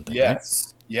old or something. Right?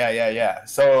 yes, yeah.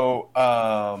 So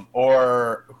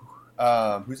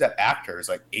who's that actor? Is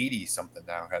like 80 something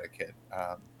now, had a kid.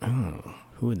 Oh,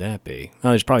 who would that be? Oh,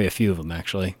 there's probably a few of them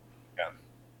actually.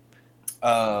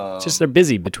 It's just they're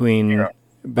busy between Robert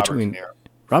De Niro.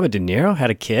 Robert De Niro had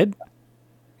a kid.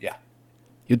 Yeah,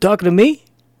 You talking to me?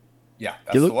 yeah,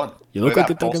 that's You look- the one. you look at like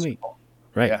that you're talking to me. poster.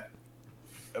 Right. Yeah.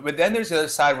 But then there's the other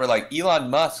side where like Elon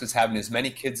Musk is having as many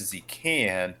kids as he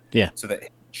can, Yeah. so that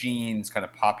genes kind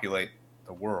of populate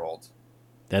the world.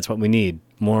 That's what we need.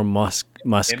 More Musk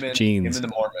Him and genes. the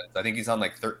Mormons. I think he's on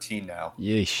like 13 now.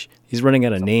 Yeesh. He's running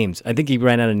out of names. I think he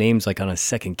ran out of names like on his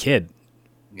second kid,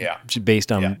 Yeah. just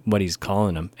based on Yeah. what he's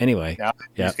calling them. Anyway. Now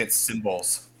he Yeah. just gets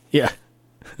symbols. Yeah.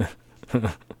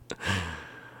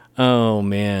 Oh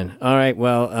man. All right.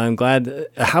 Well, I'm glad.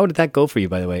 How did that go for you,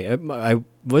 by the way? I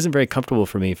wasn't very comfortable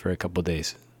for me for a couple of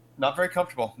days. Not very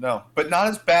comfortable, no. But not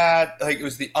as bad. Like it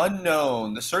was the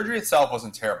unknown. The surgery itself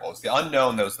wasn't terrible. It was the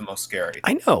unknown that was the most scary.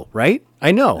 I know, right?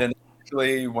 I know. Then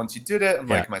actually, once you did it, I'm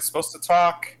Yeah. like, am I supposed to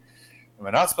talk? Am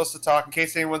I not supposed to talk? In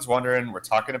case anyone's wondering, we're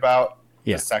talking about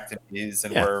Yeah. vasectomies,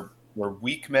 and Yeah. we're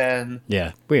weak men.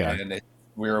 Yeah, we are. And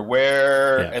we're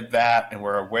aware Yeah. of that, and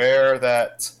we're aware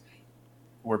that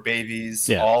we're babies.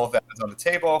 Yeah. All of that is on the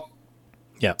table.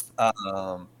 Yep.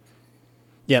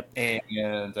 Yep. And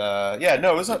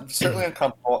no, it was certainly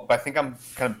uncomfortable, but I think I'm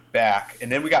kind of back.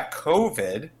 And then we got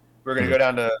COVID. We're going to go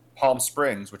down to Palm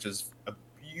Springs, which is a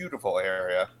beautiful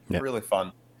area, Yep. really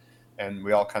fun. And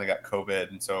we all kind of got COVID.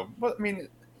 And so, well, I mean,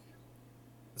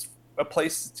 it's a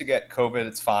place to get COVID.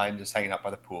 It's fine, just hanging out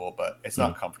by the pool, but it's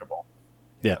not comfortable.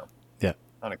 Yeah. know? Yeah.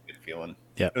 Not a good feeling.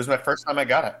 Yeah. It was my first time I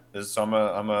got it. So I'm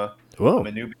a Whoa.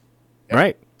 newbie. Yeah.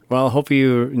 Right. Well, hopefully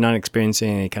you're not experiencing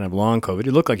any kind of long COVID.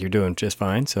 You look like you're doing just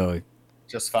fine. So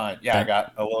Just fine. Yeah, I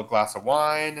got a little glass of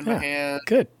wine in my Yeah. hand.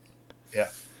 good. Yeah.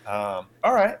 All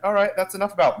right. That's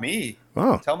enough about me.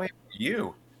 Wow. Tell me about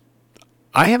you.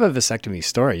 I have a vasectomy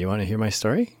story. You want to hear my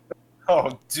story?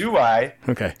 Oh, do I?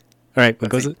 Okay. All right. It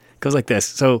goes like this.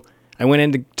 So I went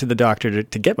into the doctor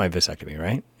to get my vasectomy,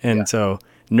 right? And Yeah. so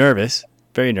nervous,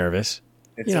 very nervous.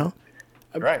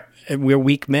 Right. And we're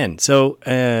weak men. So,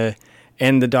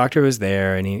 and the doctor was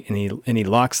there, and he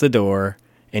locks the door,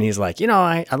 and he's like,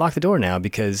 I lock the door now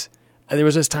because there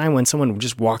was this time when someone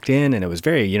just walked in, and it was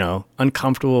very,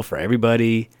 uncomfortable for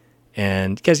everybody,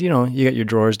 and because you got your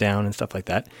drawers down and stuff like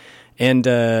that, and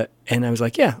I was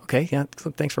like, yeah, okay, yeah,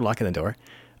 thanks for locking the door,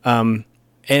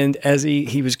 and as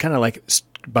he was kind of like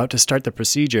about to start the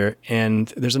procedure, and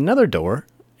there's another door,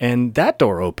 and that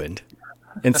door opened,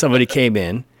 and somebody came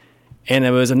in. And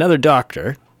it was another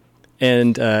doctor,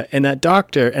 and that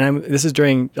doctor, and this is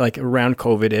during like around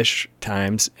COVID-ish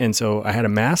times, and so I had a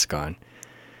mask on,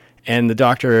 and the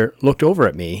doctor looked over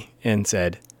at me and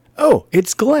said, "Oh,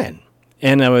 it's Glenn,"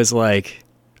 and I was like,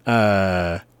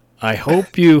 I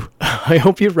hope you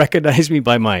recognize me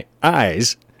by my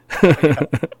eyes."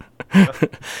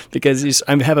 Because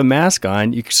I have a mask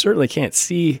on, you certainly can't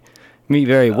see me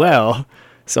very well,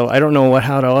 so I don't know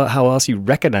how else you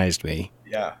recognized me.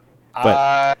 Yeah.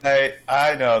 But-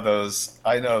 I know those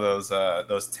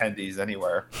tendies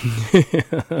anywhere.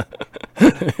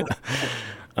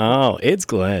 Oh, it's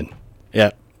Glenn.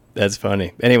 Yeah, that's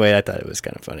funny. Anyway, I thought it was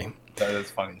kind of funny. That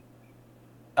is funny.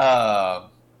 Got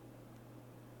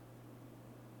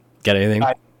anything?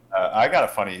 I got a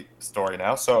funny story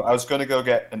now. So I was going to go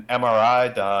get an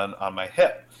MRI done on my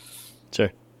hip. Sure.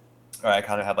 I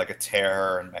kind of had like a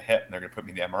tear in my hip, and they're gonna put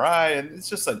me in the MRI, and it's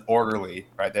just an orderly,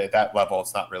 right? At that level,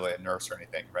 it's not really a nurse or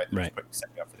anything, right? They're Right. just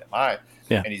setting me up for the MRI,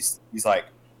 Yeah. and he's like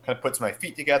kind of puts my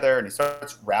feet together, and he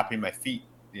starts wrapping my feet,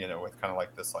 with kind of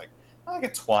like this not like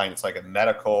a twine, it's like a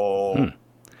medical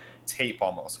tape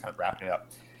almost, kind of wrapping it up.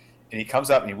 And he comes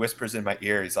up and he whispers in my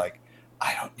ear, he's like,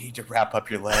 "I don't need to wrap up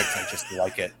your legs, I just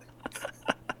like it."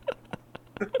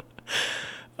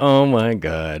 Oh my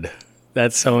God.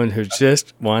 That's someone who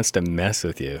just wants to mess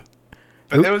with you.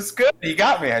 But it was good. He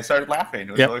got me. I started laughing.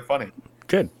 It was Yep. really funny.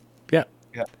 Good. Yeah.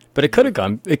 Yeah. But it could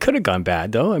have gone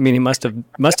bad though. I mean, he must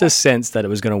have sensed that it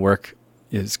was going to work.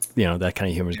 Is that kind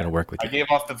of humor is going to work with I you. gave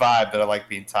off the vibe that I like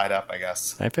being tied up, I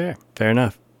guess. Fair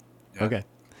enough. Yeah. Okay.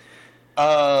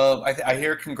 I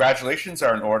hear congratulations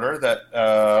are in order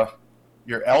that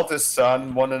your eldest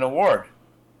son won an award.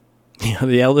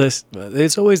 The eldest.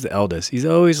 It's always the eldest. He's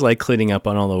always like cleaning up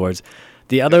on all the awards.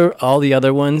 All the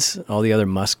other ones, all the other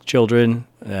Musk children,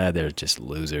 they're just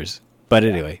losers. But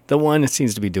anyway, the one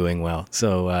seems to be doing well.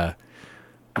 So,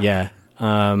 yeah.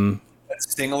 That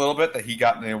sting a little bit that he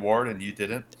got the award and you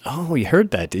didn't. Oh, you heard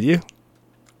that, did you?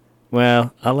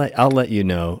 Well, I'll let you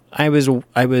know. I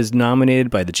was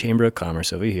nominated by the Chamber of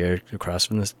Commerce over here, across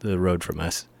from the road from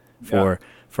us, for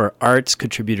Arts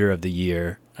Contributor of the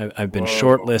Year. I've been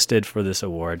shortlisted for this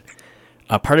award.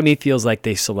 Part of me feels like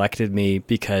they selected me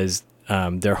because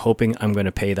they're hoping I'm going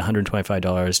to pay the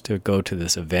 $125 to go to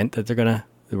this event where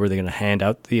they're gonna hand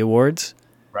out the awards.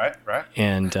 Right.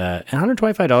 And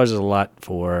 $125 is a lot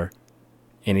for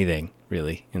anything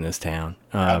really in this town.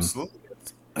 Absolutely.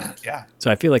 Yeah. So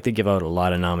I feel like they give out a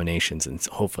lot of nominations, and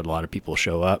hopefully a lot of people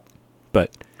show up.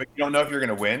 But you don't know if you're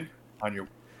going to win on your.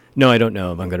 no, I don't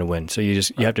know if I'm going to win. So you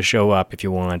have to show up if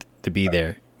you want to be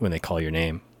there when they call your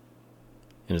name,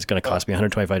 and it's going to cost me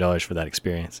 $125 for that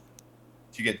experience.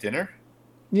 Did you get dinner?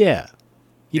 Yeah,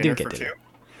 you Dinner did get for dinner.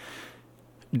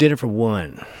 two? Dinner for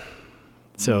one.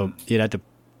 So you'd have to,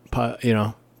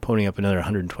 pony up another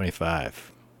 $125.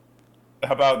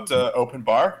 How about open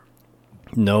bar?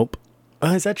 Nope.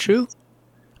 Is that true?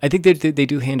 I think they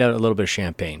do hand out a little bit of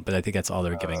champagne, but I think that's all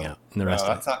they're giving out. And the No, rest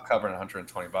of that's not covering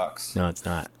 $120. no, it's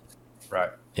not. Right.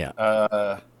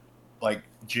 Yeah. Like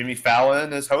Jimmy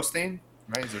Fallon is hosting,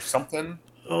 right? Is there something?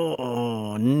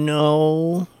 Oh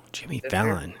no, Jimmy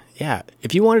Fallon. Yeah.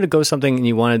 If you wanted to go something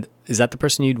and is that the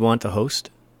person you'd want to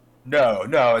host? No,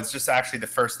 it's just actually the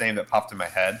first name that popped in my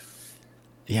head.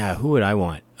 Yeah. Who would I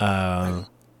want? I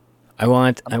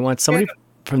want somebody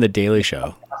from the Daily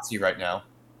Show. See right now.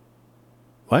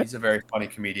 What? He's a very funny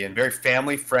comedian, very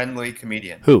family-friendly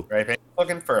comedian. Who? Right? If you're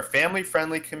looking for a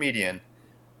family-friendly comedian,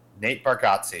 Nate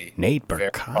Bargatze. Nate Very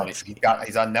funny. Bargatze.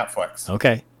 He's on Netflix.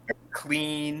 Okay. Very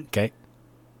clean. Okay.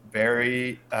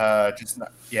 Very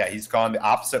he's gone the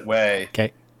opposite way.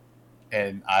 Okay.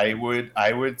 And I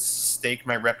would stake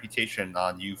my reputation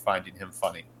on you finding him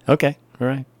funny. Okay. All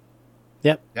right.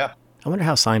 Yep. Yeah. I wonder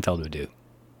how Seinfeld would do.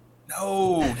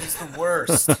 No, he's the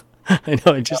worst. I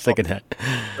know. I'm just thinking that.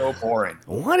 So boring.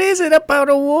 What is it about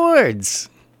awards?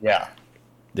 Yeah.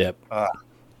 Yep. I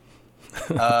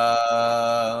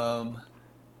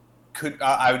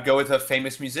would go with a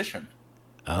famous musician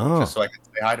Oh. just so I could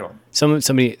say hi to him.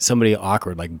 Somebody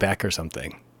awkward like Beck or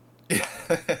something. Yeah.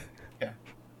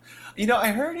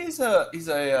 I heard he's a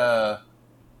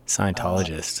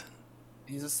Scientologist.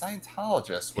 he's a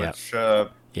Scientologist,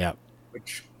 Yep.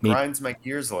 which Me- grinds my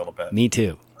gears a little bit. Me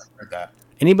too. I heard that.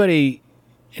 Anybody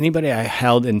I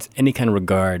held in any kind of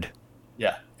regard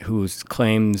Yeah. who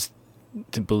claims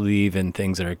to believe in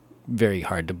things that are very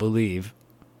hard to believe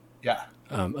Yeah.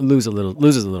 loses a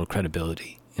little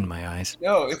credibility in my eyes.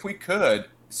 No, if we could,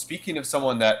 speaking of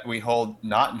someone that we hold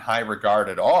not in high regard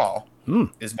at all,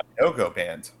 is my no-go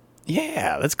band.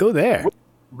 Yeah, let's go there.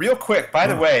 Real quick, by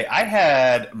the way, I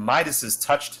had Midas's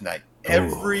Touch tonight.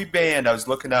 Every band I was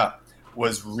looking up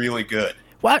was really good.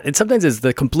 What? And sometimes it's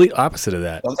the complete opposite of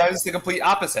that. Sometimes it's the complete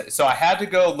opposite. So I had to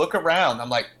go look around. I'm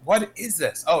like, what is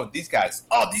this? Oh, these guys.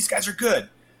 Oh, these guys are good.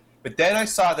 But then I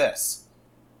saw this.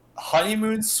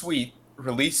 Honeymoon Suite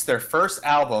released their first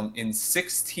album in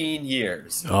 16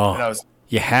 years. Oh, And I was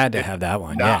you had to have that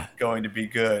one. not going to be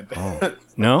good. Oh.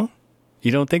 No?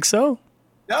 You don't think so?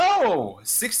 No!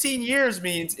 16 years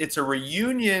means it's a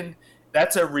reunion.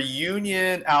 That's a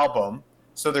reunion album.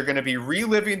 So they're going to be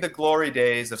reliving the glory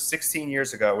days of 16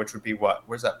 years ago, which would be what?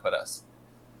 Where's that put us?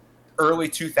 Early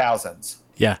 2000s.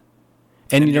 Yeah.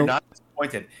 And You're not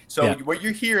disappointed. So Yeah. what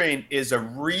you're hearing is a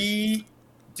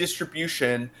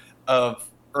redistribution of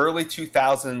early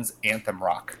 2000s anthem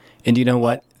rock. And you know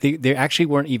what? They actually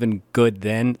weren't even good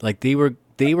then. Like they were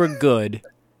good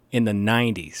in the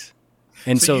 90s.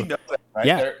 And so you know that right?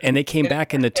 Yeah, They're- and they came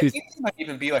back in the I two. think they might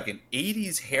even be like an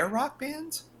 '80s hair rock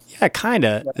band. Yeah, kind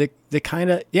of. They kind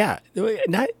of, yeah,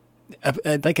 not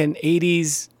like an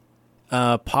 '80s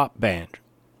pop band.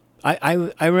 I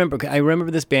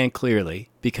remember this band clearly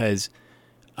because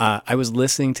I was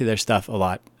listening to their stuff a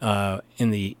lot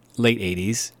in the late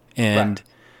 '80s, and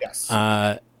Yes.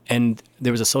 and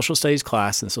there was a social studies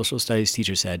class, and the social studies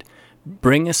teacher said,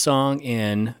 "Bring a song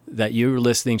in that you're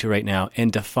listening to right now,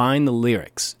 and define the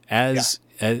lyrics as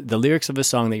the lyrics of a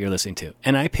song that you're listening to."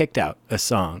 And I picked out a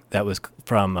song that was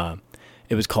from.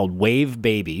 It was called "Wave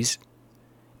Babies."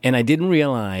 And I didn't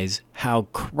realize how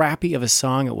crappy of a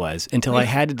song it was until I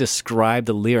had to describe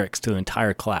the lyrics to an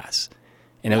entire class.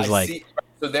 And it was like, see.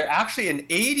 So they're actually an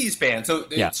 '80s band. So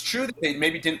Yeah. it's true that they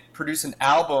maybe didn't produce an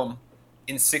album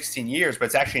in 16 years, but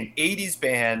it's actually an '80s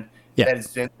band Yeah. that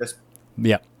has just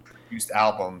yeah, produced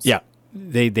albums. yeah.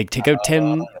 They take a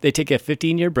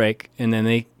 15-year break, and then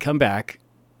they come back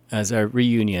as a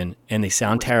reunion, and they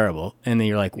sound terrible. And then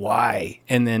you're like, why?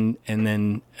 And then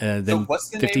So what's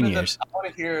the 15 name years.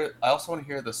 of the? I also want to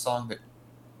hear the song that.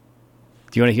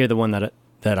 Do you want to hear the one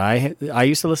that I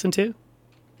used to listen to?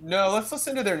 No, let's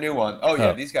listen to their new one. Oh yeah,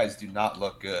 Oh. these guys do not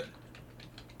look good.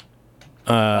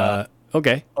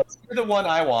 Okay. Let's hear the one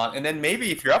I want, and then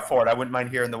maybe if you're up for it, I wouldn't mind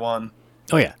hearing the one.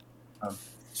 Oh yeah.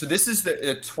 So this is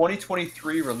the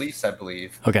 2023 release, I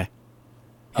believe. Okay.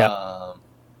 Yep.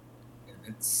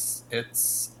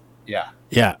 It's yeah.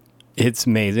 Yeah, it's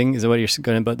amazing. Is that what you're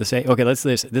going about to say? Okay, let's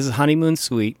listen. This is Honeymoon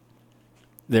Suite.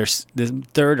 There's this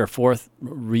third or fourth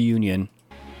reunion.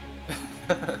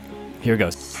 Here it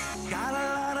goes. Got a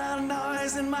lot of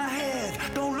noise in my head,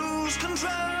 don't lose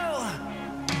control.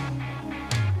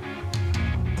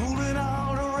 Pulled in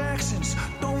all directions,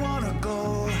 don't wanna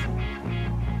go.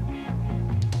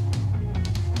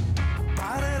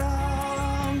 Brought it all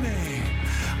on me,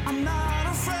 I'm not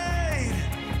afraid.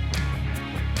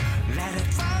 Let it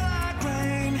fall like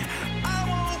rain, I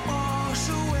won't wash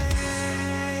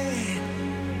away.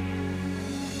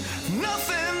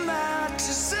 Nothing that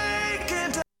you say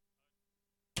can take.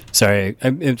 Sorry,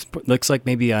 it looks like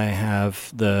maybe I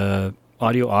have the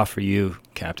audio off for you,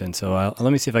 Captain. So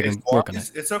let me see if I can work on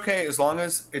it. It's okay as long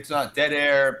as it's not dead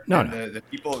air. No, and no. The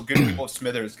good people of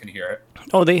Smithers can hear it.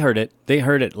 Oh, they heard it. They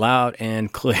heard it loud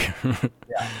and clear.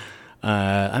 Yeah.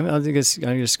 I'm just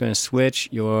going to switch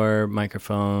your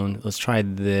microphone. Let's try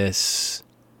this.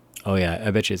 Oh yeah,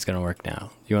 I bet you it's going to work now.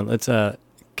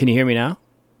 Can you hear me now?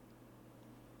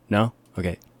 No?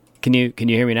 Okay. Can you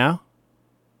hear me now?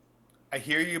 I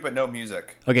hear you, but no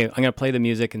music. Okay, I'm gonna play the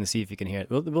music and see if you can hear it.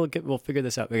 We'll figure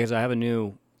this out because I have a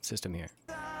new system here.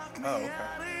 Oh, okay.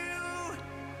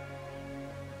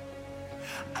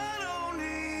 I don't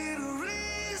need a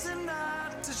reason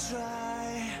not to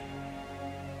try.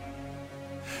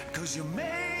 'Cause you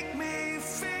make me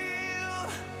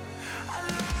feel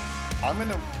I'm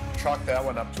gonna chalk that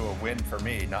one up to a win for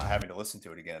me, not having to listen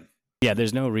to it again. Yeah,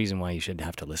 there's no reason why you should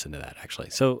have to listen to that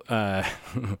actually. So,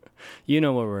 you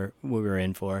know what we're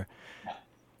in for.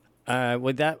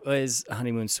 Well, that was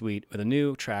Honeymoon Suite with a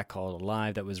new track called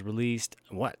Alive that was released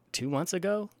 2 months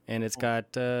ago, and it's got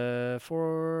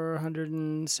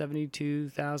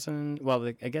 472,000. Well,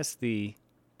 I guess the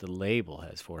label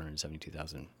has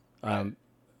 472,000.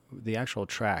 The actual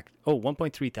track,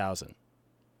 1.3 thousand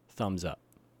thumbs up.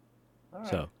 All right.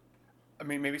 So, I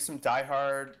mean, maybe some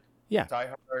diehard yeah,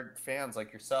 fans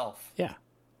like yourself. yeah.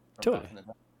 from Totally. back in the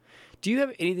day. Do you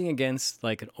have anything against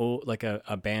like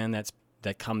a band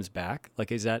that comes back?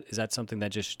 Like, is that something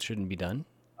that just shouldn't be done?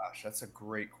 Gosh, that's a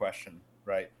great question,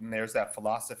 right? And there's that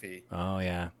philosophy. Oh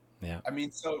yeah, yeah. I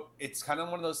mean, so it's kind of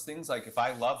one of those things. Like, if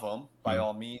I love them, by Mm.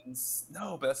 all means,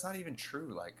 no. But that's not even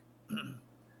true. Like,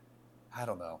 I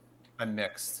don't know. I'm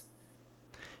mixed.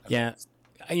 Yeah.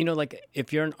 Like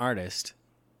if you're an artist,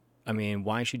 I mean,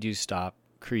 why should you stop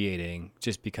creating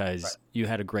just because Right. you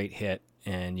had a great hit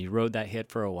and you rode that hit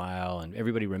for a while and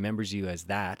everybody remembers you as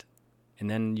that, and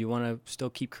then you want to still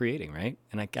keep creating, right?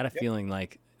 And I got a feeling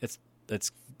like it's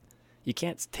you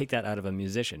can't take that out of a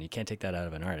musician. You can't take that out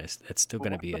of an artist. It's still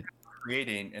going to be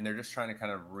creating, and they're just trying to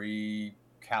kind of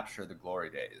recapture the glory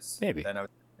days. Maybe. Then I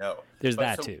would know. There's But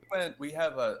that so too. we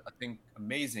have a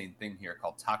amazing thing here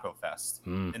called Taco Fest,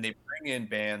 Mm. and they bring in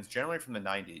bands generally from the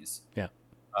 '90s. Yeah.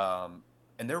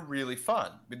 And they're really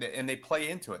fun, and they play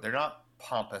into it. They're not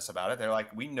pompous about it. They're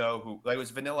like, we know who. Like, it was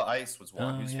Vanilla Ice was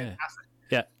one Oh, who's yeah. fantastic.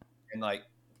 Yeah. And like,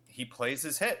 he plays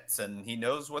his hits, and he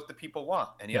knows what the people want,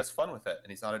 and he Yeah. has fun with it,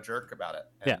 and he's not a jerk about it.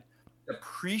 Yeah. And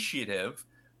appreciative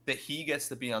that he gets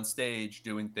to be on stage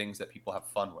doing things that people have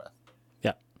fun with.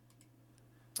 Yeah.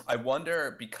 I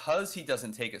wonder, because he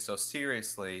doesn't take it so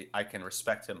seriously, I can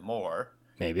respect him more.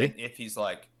 Maybe. And if he's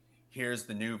like, here's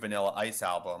the new Vanilla Ice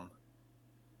album,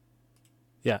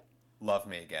 Yeah. Love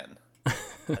Me Again,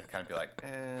 I'd kind of be like,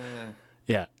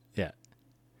 Yeah.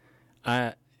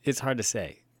 Yeah. It's hard to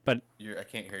say, but I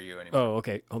can't hear you anymore. oh,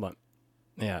 okay. Hold on.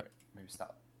 Yeah. Maybe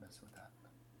stop messing with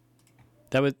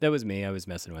that. That was me. I was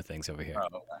messing with things over here.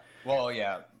 Oh, okay. Well,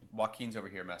 yeah, Joaquin's over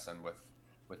here messing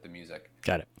with the music.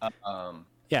 Got it.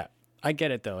 Yeah, I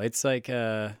get it though. It's like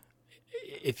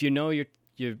if you know you're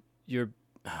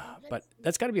but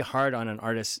that's got to be hard on an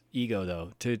artist's ego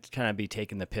though, to kind of be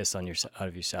taking the piss on out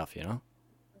of yourself, you know?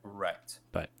 Right.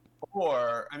 But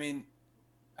Or, I mean,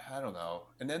 I don't know.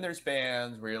 And then there's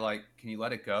bands where you're like, can you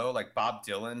let it go? Like Bob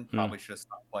Dylan probably should have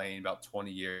stopped playing about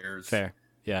 20 years. fair.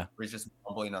 Yeah. Where he's just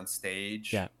mumbling on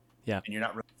stage. Yeah. Yeah. And you're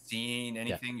not really seeing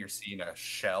anything. You're seeing a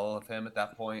shell of him at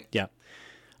that point. Yeah.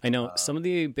 I know some of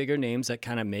the bigger names that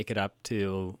kind of make it up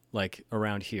to like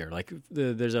around here. Like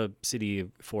there's a city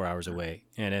 4 hours away,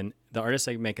 and then the artists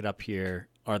that make it up here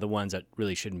are the ones that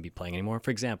really shouldn't be playing anymore.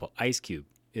 For example, Ice Cube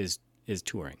is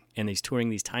touring, and he's touring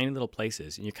these tiny little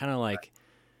places, and you're kind of like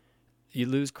you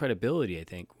lose credibility. I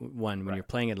think when you're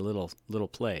playing at a little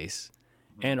place,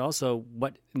 and also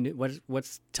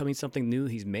what's tell me something new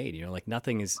he's made. You know, like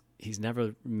he's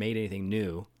never made anything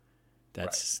new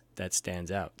that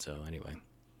stands out. So anyway.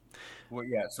 Well,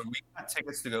 yeah. So we got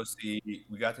tickets to go see.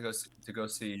 We got to go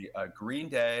see Green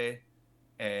Day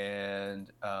and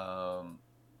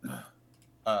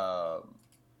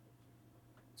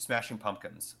Smashing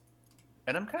Pumpkins,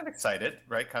 and I'm kind of excited,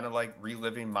 right? Kind of like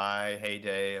reliving my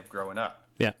heyday of growing up.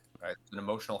 Yeah. Right. An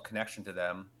emotional connection to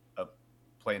them of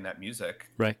playing that music.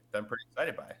 Right. That I'm pretty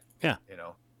excited by. Yeah. You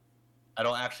know, I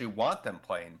don't actually want them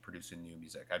producing new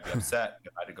music. I'd be upset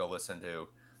if I had to go listen to,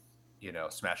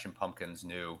 Smashing Pumpkins'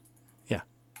 new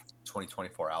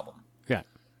 2024 album. Yeah.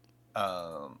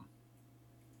 I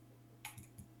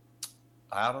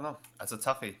don't know. That's a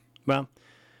toughie. Well,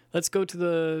 let's go to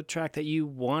the track that you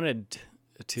wanted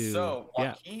to. So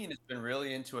Joaquin has been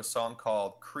really into a song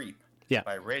called "Creep"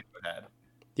 by Radiohead.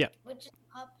 Yeah. Which is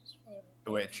Papa's favorite.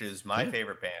 Which is my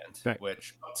favorite band. Right.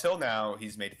 Which until now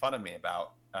he's made fun of me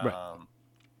about. Right.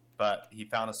 But he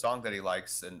found a song that he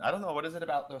likes, and I don't know, what is it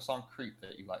about the song "Creep"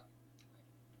 that you like?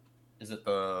 Is it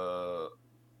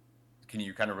can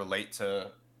you kind of relate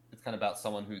to? It's kind of about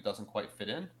someone who doesn't quite fit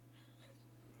in.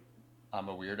 I'm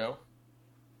a weirdo.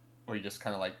 Or you just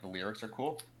kind of like the lyrics are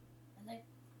cool.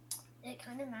 It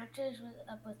kind of matches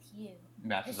up with you.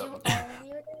 Matches up with you. Are a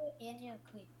weirdo and you're a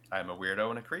creep. I'm a weirdo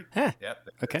and a creep. Huh. Yep.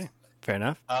 Okay. Fair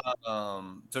enough.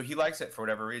 So he likes it for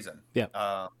whatever reason.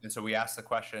 Yeah. And so we asked the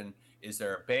question: is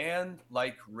there a band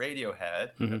like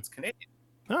Radiohead that's Canadian?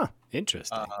 Oh,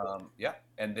 interesting. Yeah.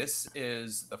 And this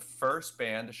is the first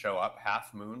band to show up,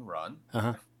 Half Moon Run,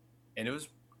 Uh-huh. and it was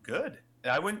good.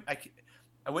 And I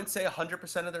wouldn't say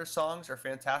 100% of their songs are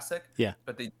fantastic. Yeah.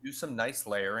 But they do some nice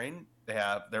layering.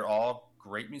 They're all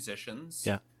great musicians.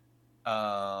 Yeah.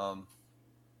 And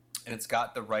it's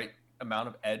got the right amount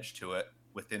of edge to it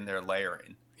within their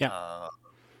layering. Yeah.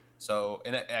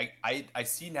 And I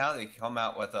see now they come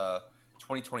out with a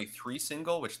 2023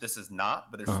 single, which this is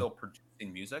not, but they're still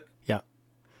producing music. Yeah.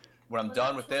 When I'm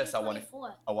done with this, I want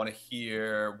 2024. to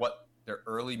hear what their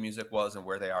early music was and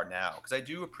where they are now, because I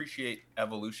do appreciate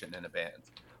evolution in a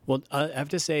band. Well, I have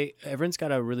to say, everyone's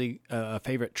got a really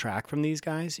favorite track from these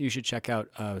guys. You should check out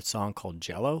a song called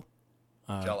Jello.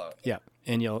 Jello. Yeah,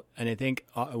 and I think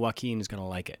Joaquin is going to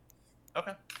like it.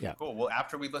 Okay. Yeah. Cool. Well,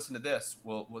 after we listen to this,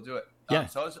 we'll do it. Yeah.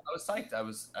 So I was psyched.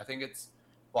 I think it's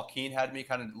Joaquin had me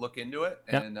kind of look into it,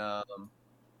 Yeah. and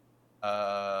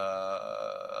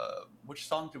which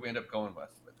song did we end up going with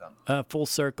them? Full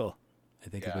Circle, I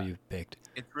think is what Yeah. you picked.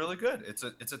 It's really good. It's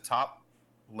a top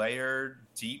layered,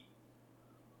 deep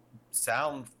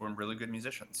sound from really good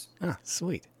musicians. Ah,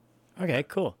 sweet. Okay,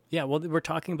 cool. Yeah, well, we're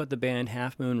talking about the band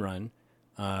Half Moon Run,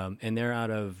 and they're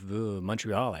out of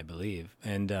Montreal, I believe,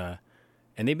 and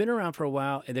they've been around for a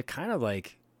while. And they're kind of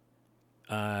like,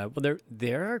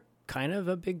 they're kind of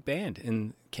a big band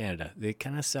in Canada. They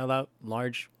kind of sell out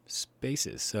large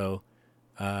spaces. So,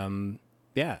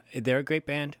 yeah, they're a great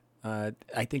band.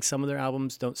 I think some of their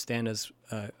albums don't stand as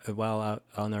well out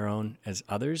on their own as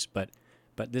others, but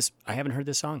this, I haven't heard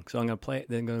this song, so I'm gonna play it.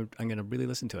 Then I'm gonna really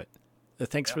listen to it.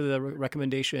 Thanks for the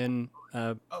recommendation,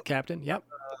 Captain. Yep,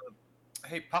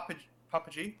 Hey, Papa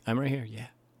G, I'm right here. Yeah.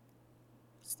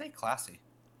 stay classy.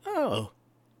 Oh,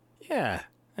 yeah.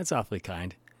 That's awfully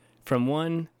kind. From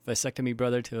one vasectomy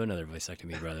brother to another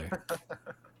vasectomy brother.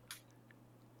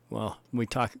 Well, we're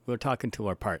talking to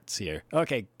our parts here.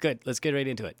 Okay, good. Let's get right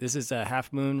into it. This is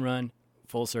Half Moon Run,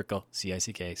 Full Circle,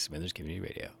 CICK, Smithers Community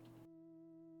Radio.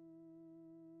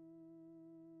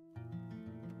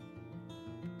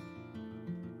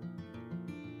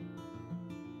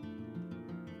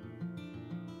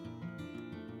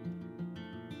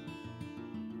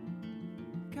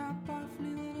 drop off,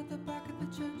 kneeling at the back of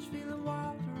the church, feeling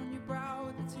water on your brow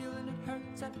with its healing. It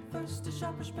hurts at first, a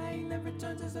sharpish pain that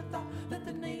returns as a thought that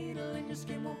the needle in your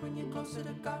skin will bring you closer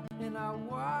to God. And I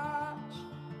watch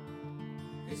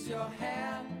as your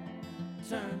hand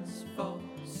turns full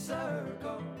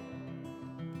circle.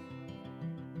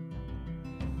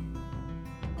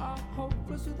 Our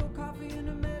hopeless without coffee and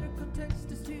a medical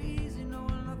text is too easy,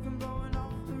 knowing nothing blowing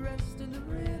off the rest. And the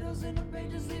riddles in the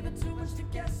pages leave it too much to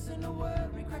guess. And the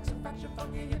worry cracks a fracture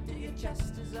from your hip to your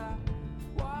chest as I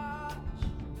watch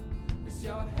as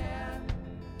your hand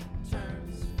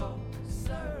turns full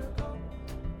circle.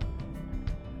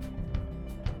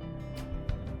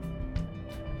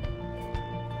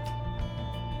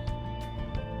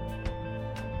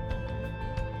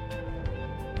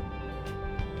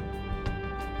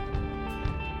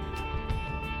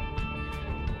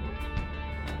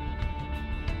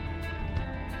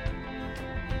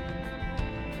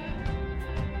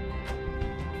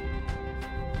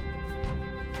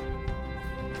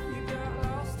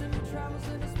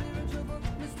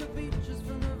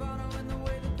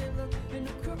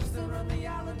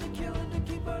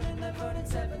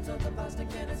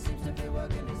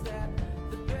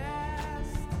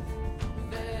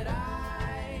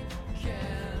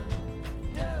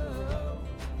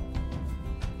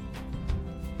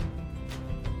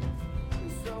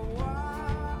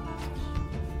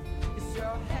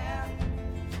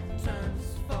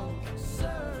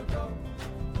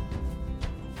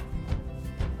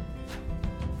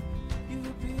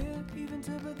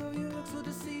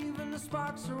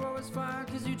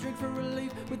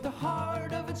 With the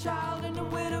heart of a child and the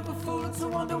wit of a fool, it's a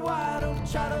wonder why I don't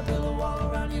try to build a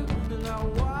wall around you. And I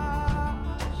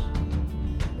watch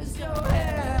as your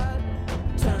head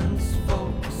turns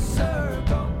full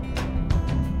circle.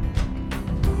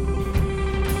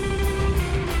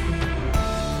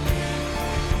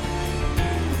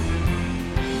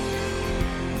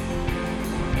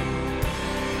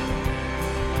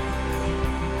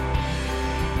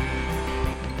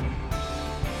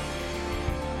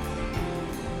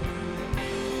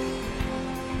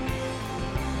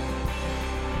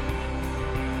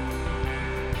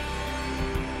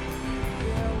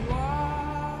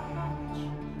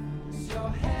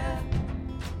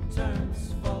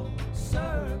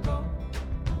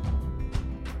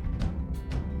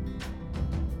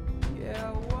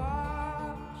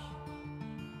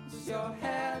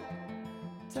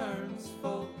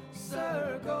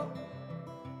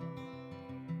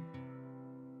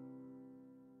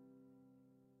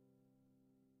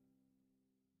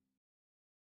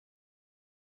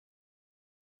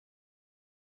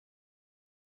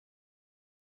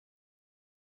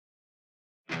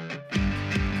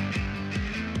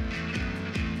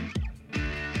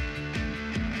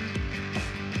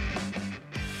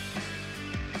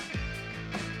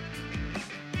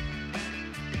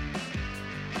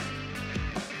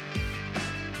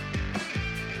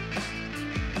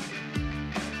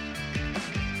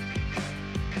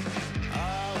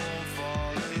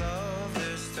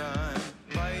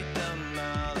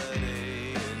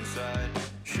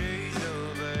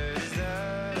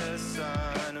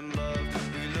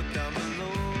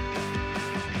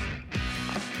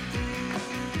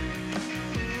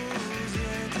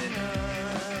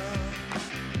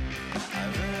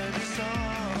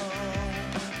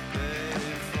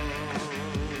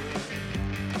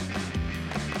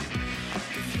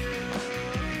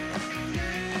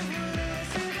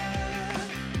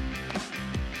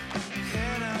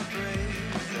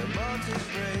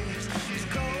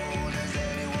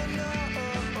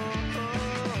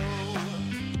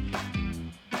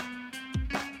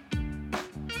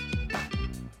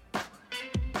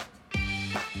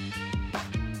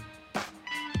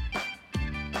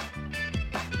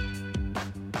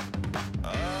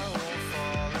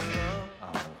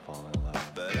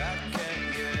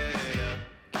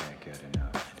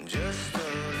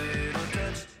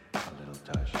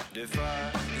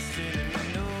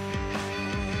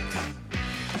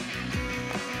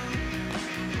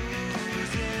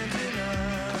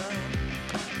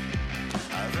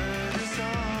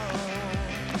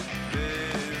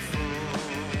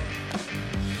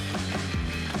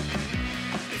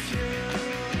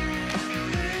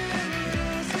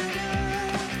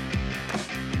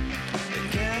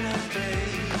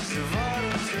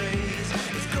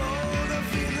 It's cold, I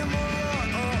feel them all.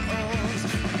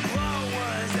 What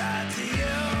was I to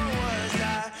you?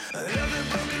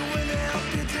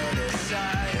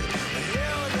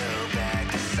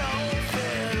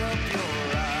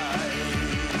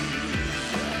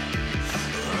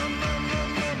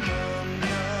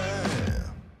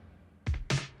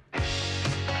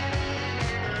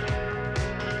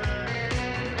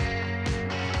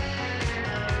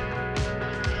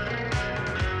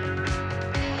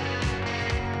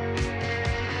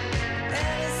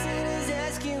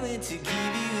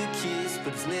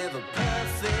 It's never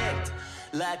perfect,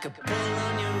 like a pull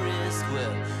on your wrist.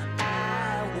 Well,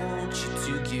 I want you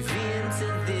to give in to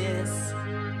this.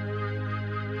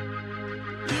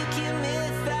 You can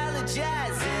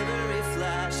mythologize every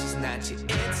flaw. She's not your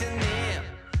antonym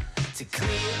to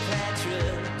Cleopatra,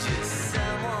 just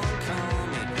someone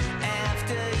coming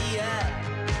after you.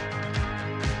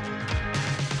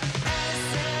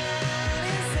 Addison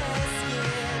is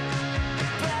asking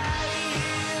about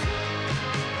you.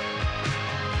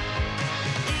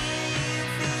 If you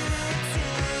feel it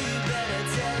too, you better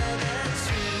tell her the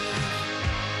truth.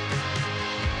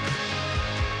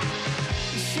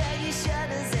 You shrug your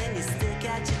shoulders and you stick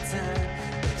out your tongue,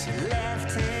 but your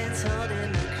left hand's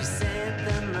holding the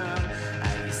chrysanthemum.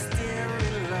 Are you still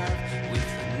in love with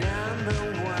your number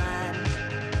one?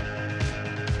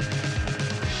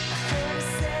 I heard her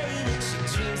say that she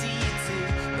dreams of you too,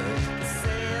 but the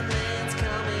Sandman's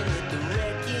coming with the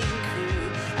wrecking crew.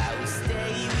 I will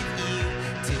stay with you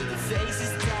till the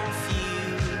faces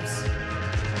diffuse.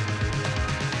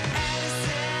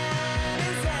 Addison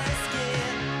is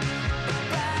asking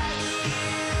about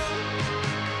you.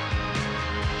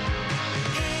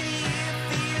 If you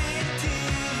feel it too,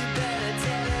 you better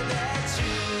tell her the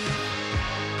truth.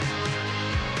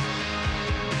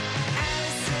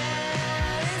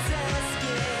 Addison is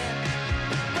asking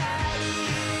about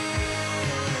you.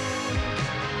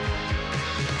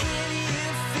 If you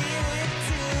feel it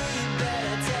too, you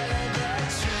better tell her the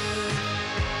truth.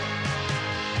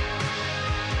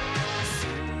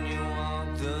 Soon you walk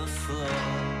the floor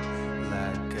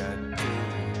like I do.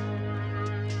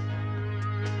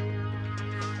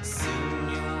 Soon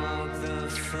you walk the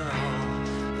floor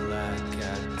like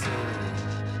I do.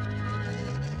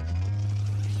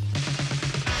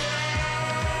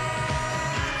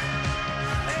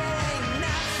 Ain't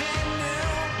nothing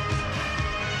new.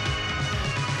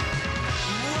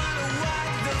 You wanna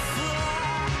walk the floor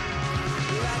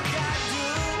like I do.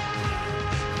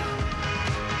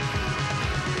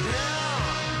 No,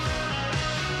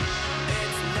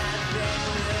 it's nothing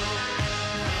new.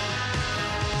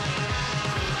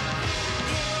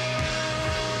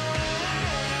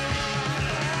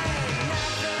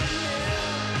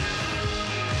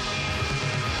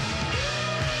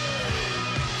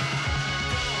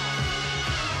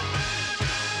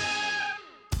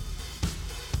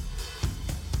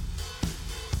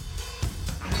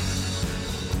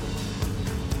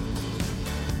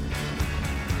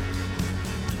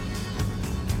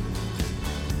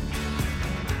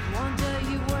 One day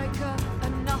you wake up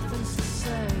and nothing's to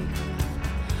say.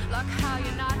 Like how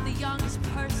you're not the youngest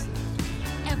person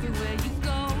everywhere you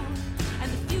go.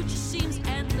 And the future seems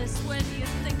endless when you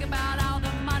think about all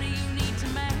the money you need to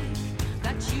make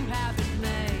that you haven't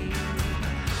made.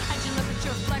 And you look at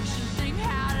your reflection, think,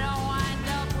 how did I wind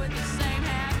up with the same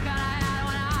haircut I had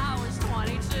when I was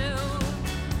 22?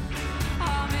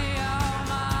 Oh me, oh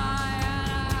my,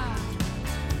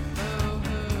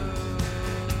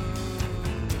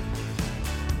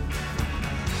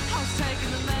 I was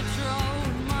taking the metro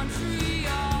in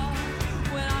Montreal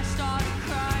when I started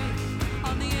crying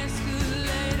on the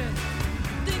escalator,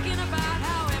 thinking about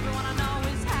how everyone I know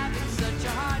is having such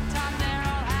a hard time. They're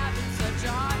all having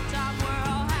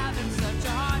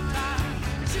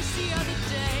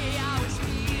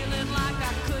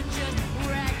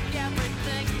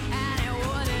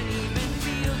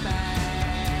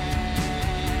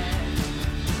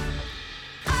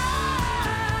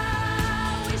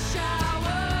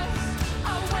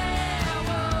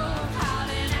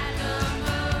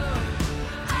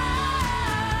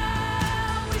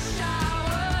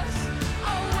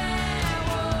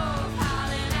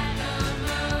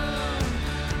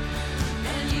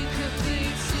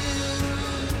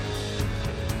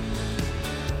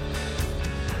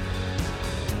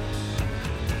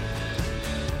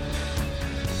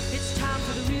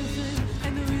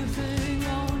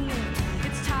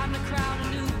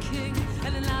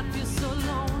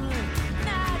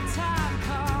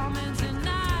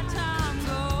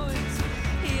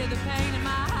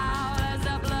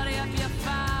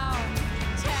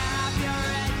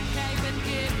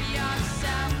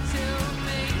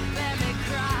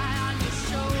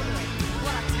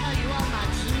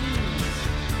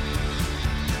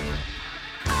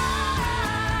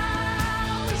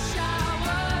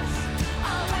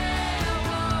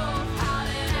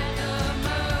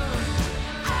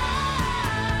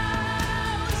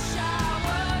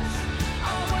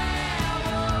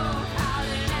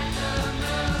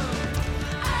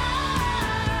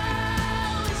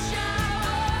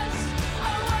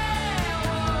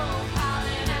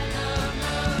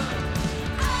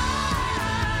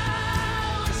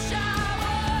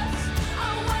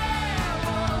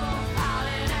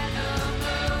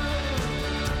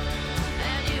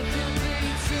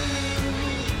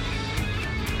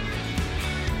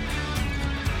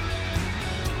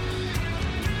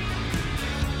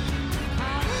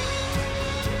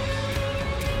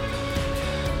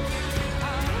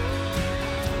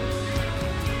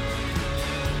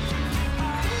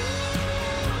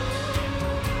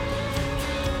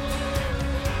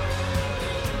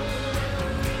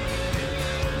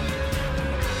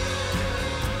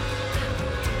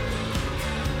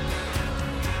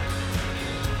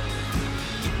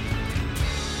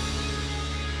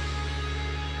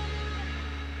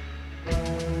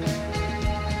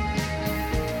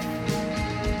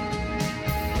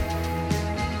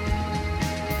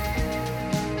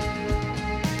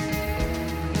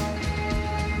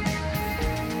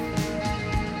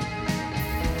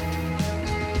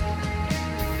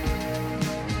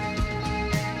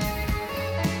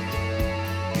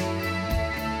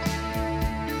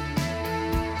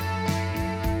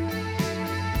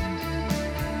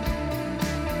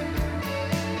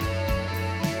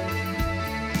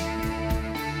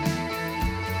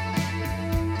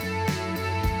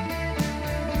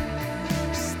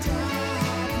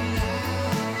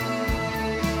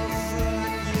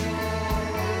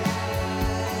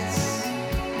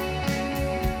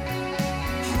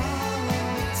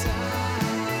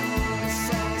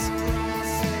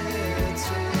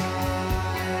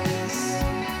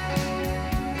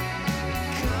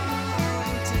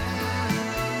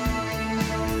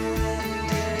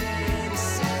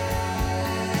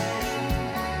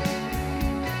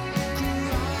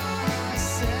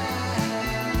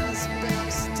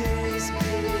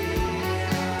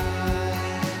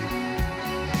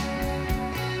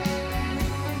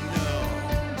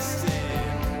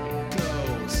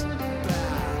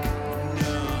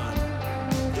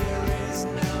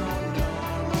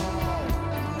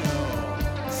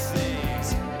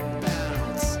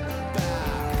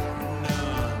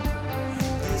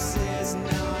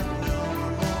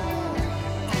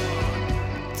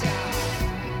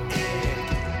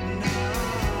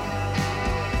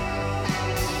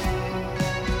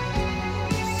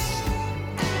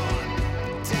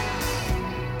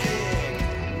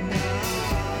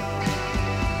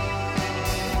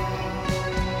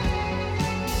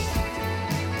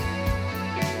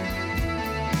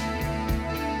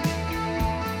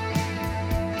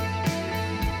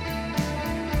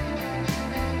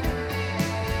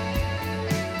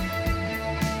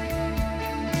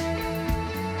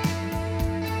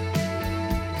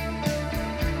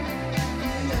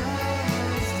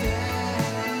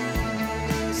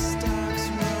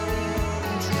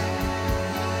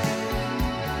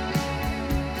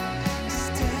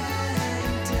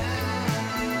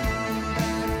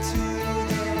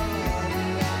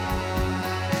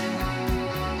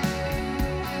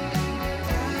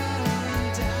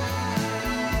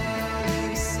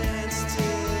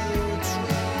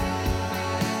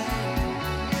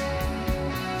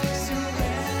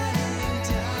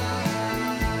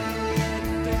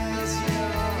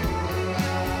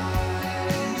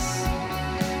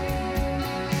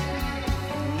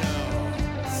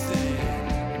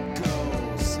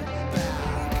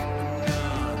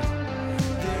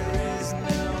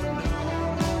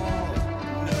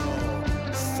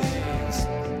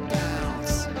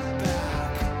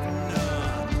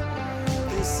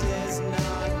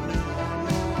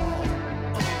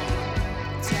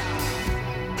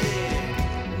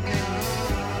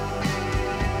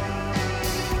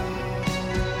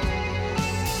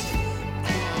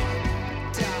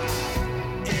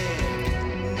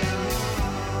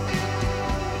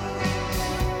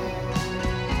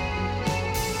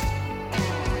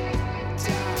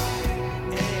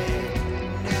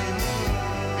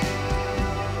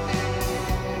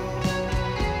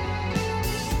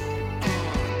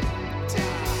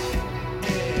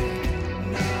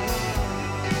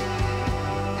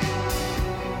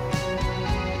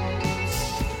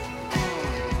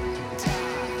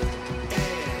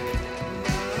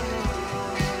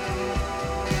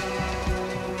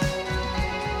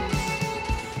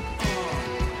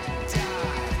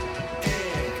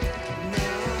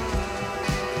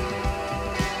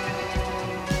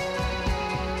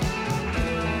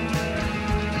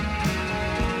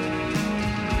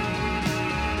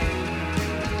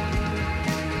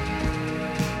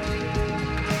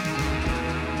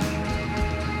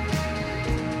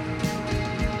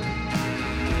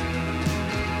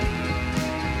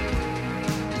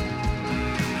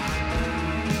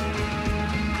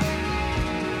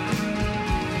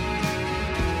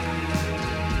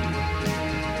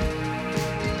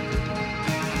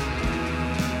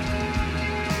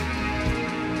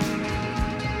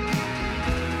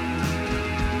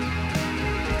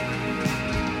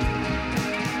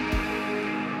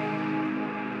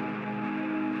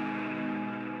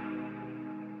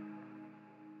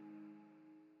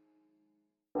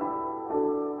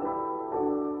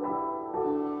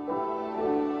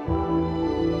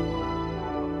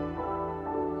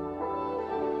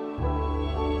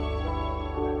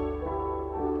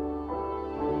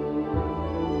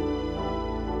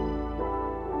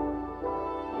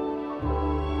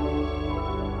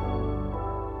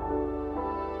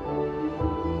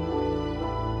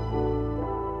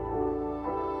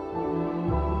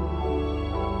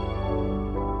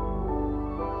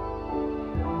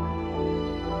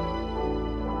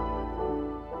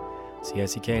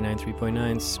CICK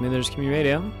 93.9 Smithers Community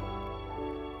Radio.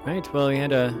 Right, well, we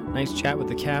had a nice chat with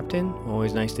the captain.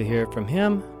 Always nice to hear from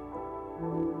him.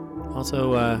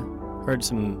 Also, heard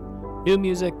some new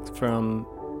music from...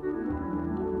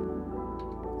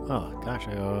 Oh, gosh,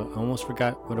 I almost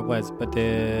forgot what it was. But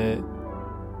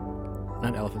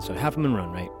not Elephant Stone, Half Moon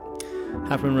Run, right?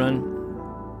 Half Moon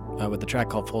Run with the track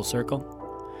called Full Circle.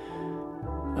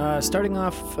 Starting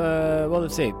off,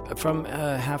 let's see. From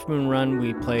Half Moon Run,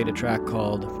 we played a track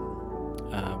called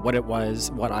What I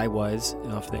Was,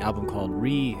 off the album called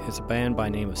Re. It's a band by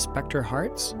the name of Spectre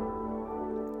Hearts.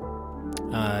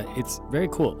 It's very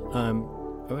cool. I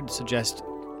would suggest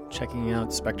checking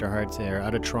out Spectre Hearts. They're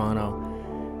out of Toronto.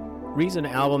 Re's an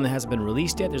album that hasn't been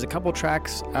released yet. There's a couple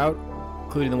tracks out,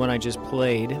 including the one I just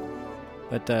played.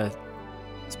 But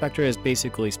Spectre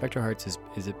Hearts is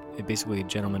basically a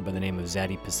gentleman by the name of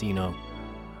Zaddy Pacino,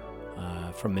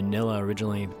 from Manila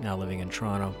originally, now living in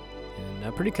Toronto.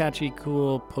 And pretty catchy,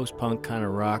 cool, post-punk kind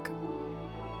of rock.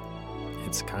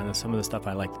 It's kind of some of the stuff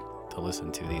I like to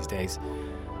listen to these days.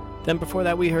 Then before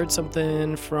that, we heard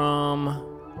something from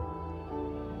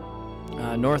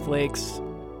North Lakes.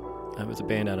 It was a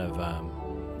band out of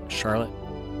Charlotte.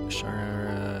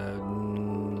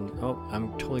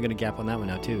 I'm totally going to gap on that one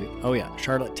now, too. Oh, yeah,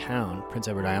 Charlottetown, Prince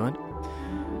Edward Island.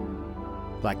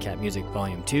 Black Cat Music,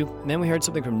 Volume 2. And then we heard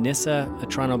something from Nissa, a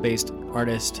Toronto-based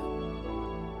artist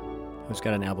who's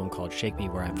got an album called Shake Me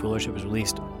Where I'm Foolish. It was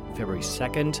released February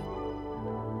 2nd.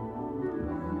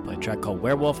 By a track called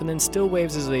Werewolf. And then Still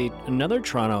Waves is another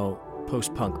Toronto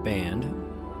post-punk band.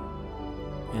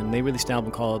 And they released an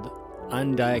album called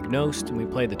Undiagnosed, and we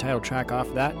played the title track off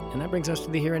that. And that brings us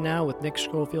to the here and now with Nick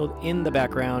Schofield in the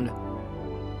background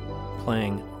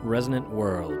playing Resonant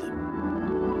World.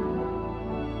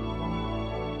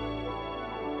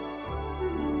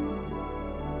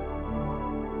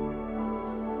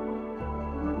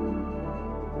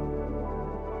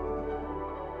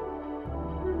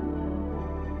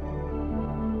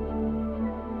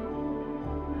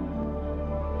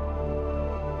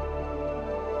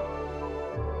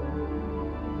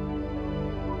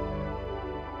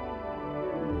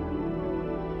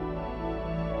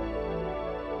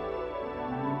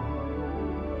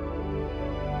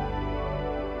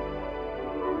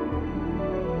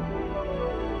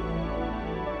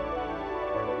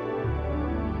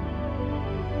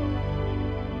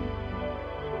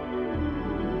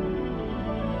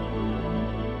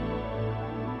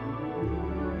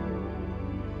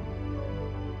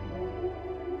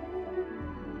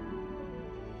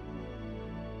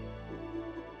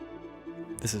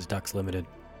 This is Ducks Limited.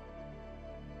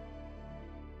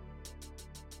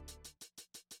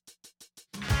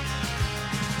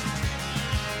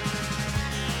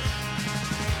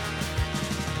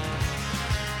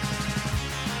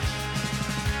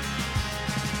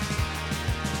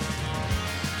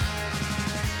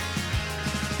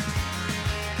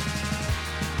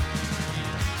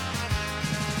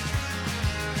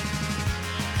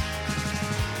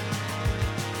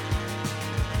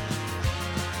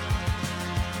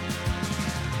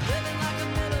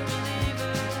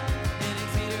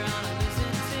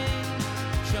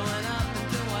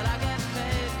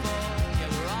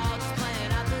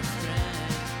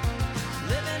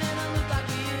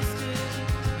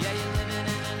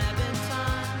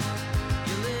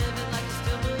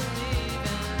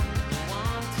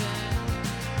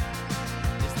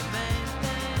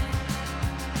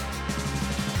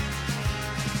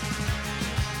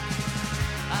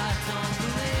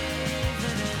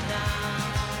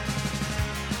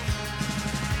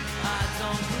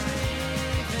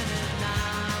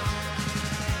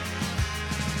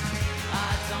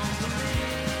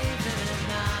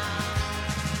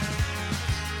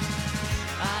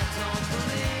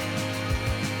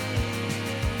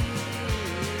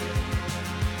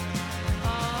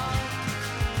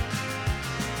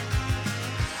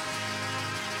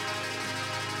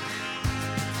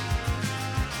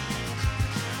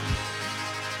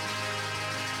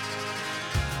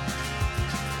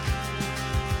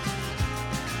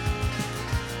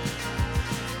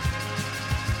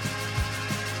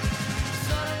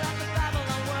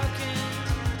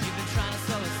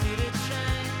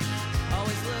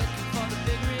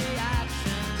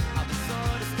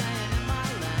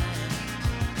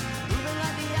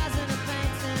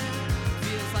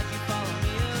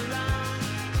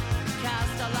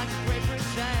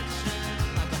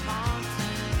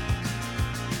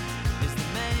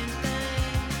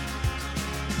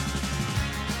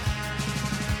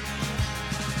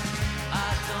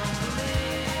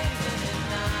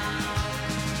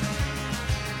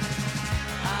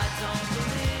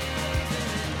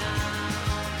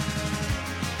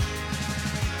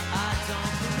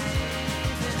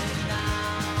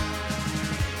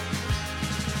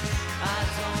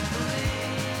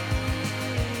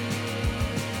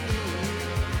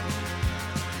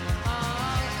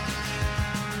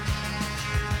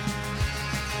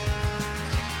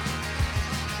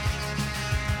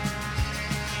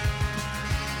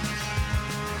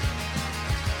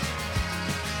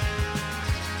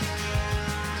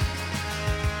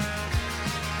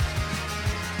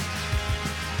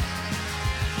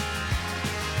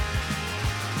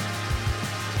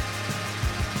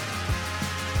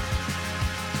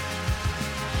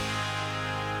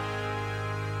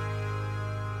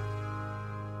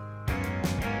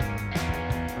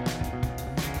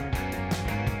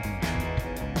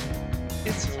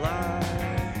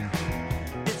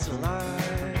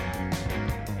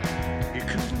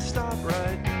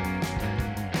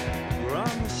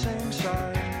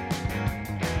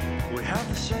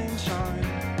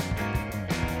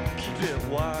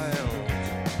 wild.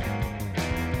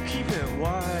 Keep it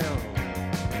wild.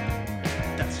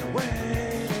 That's the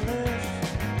way to live.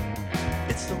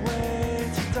 It's the way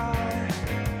to die.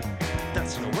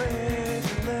 That's the way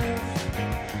to live.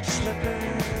 Slipping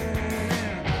in.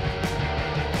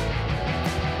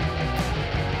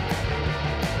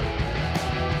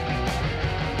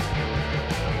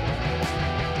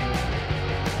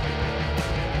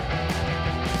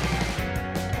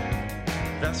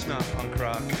 That's not punk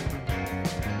rock.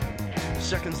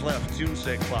 Seconds left,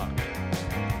 doomsday clock.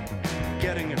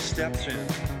 Getting your steps in.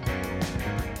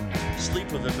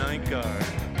 Sleep with a night guard.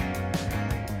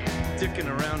 Dicking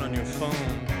around on your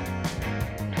phone.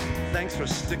 Thanks for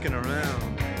sticking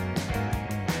around.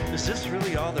 Is this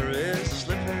really all there is?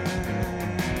 Slipping in.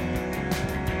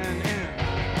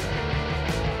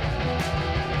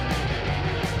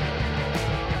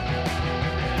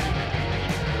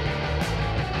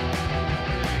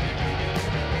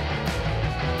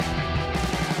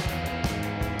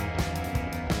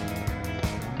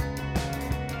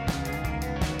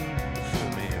 Fool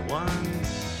me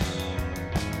once,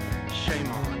 shame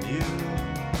on you.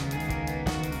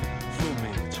 Fool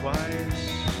me twice,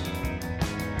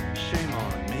 shame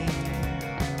on me.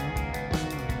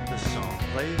 The song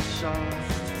plays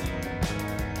soft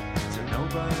to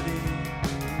nobody.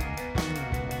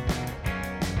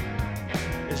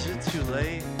 Is it too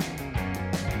late?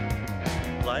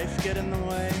 Life get in the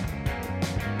way?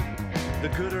 The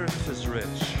good earth is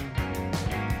rich.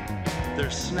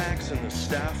 There's snacks in the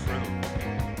staff room.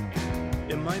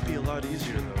 It might be a lot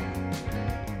easier though.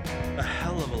 A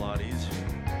hell of a lot easier.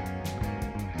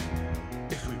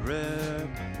 If we rip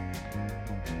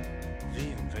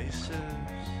the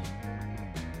invasives.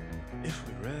 If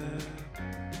we rip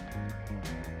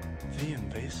the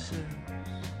invasives.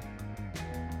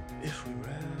 If we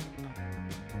rip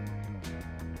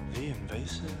the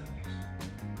invasives.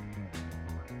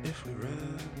 If we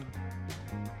rip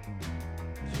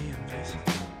the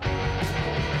invasives.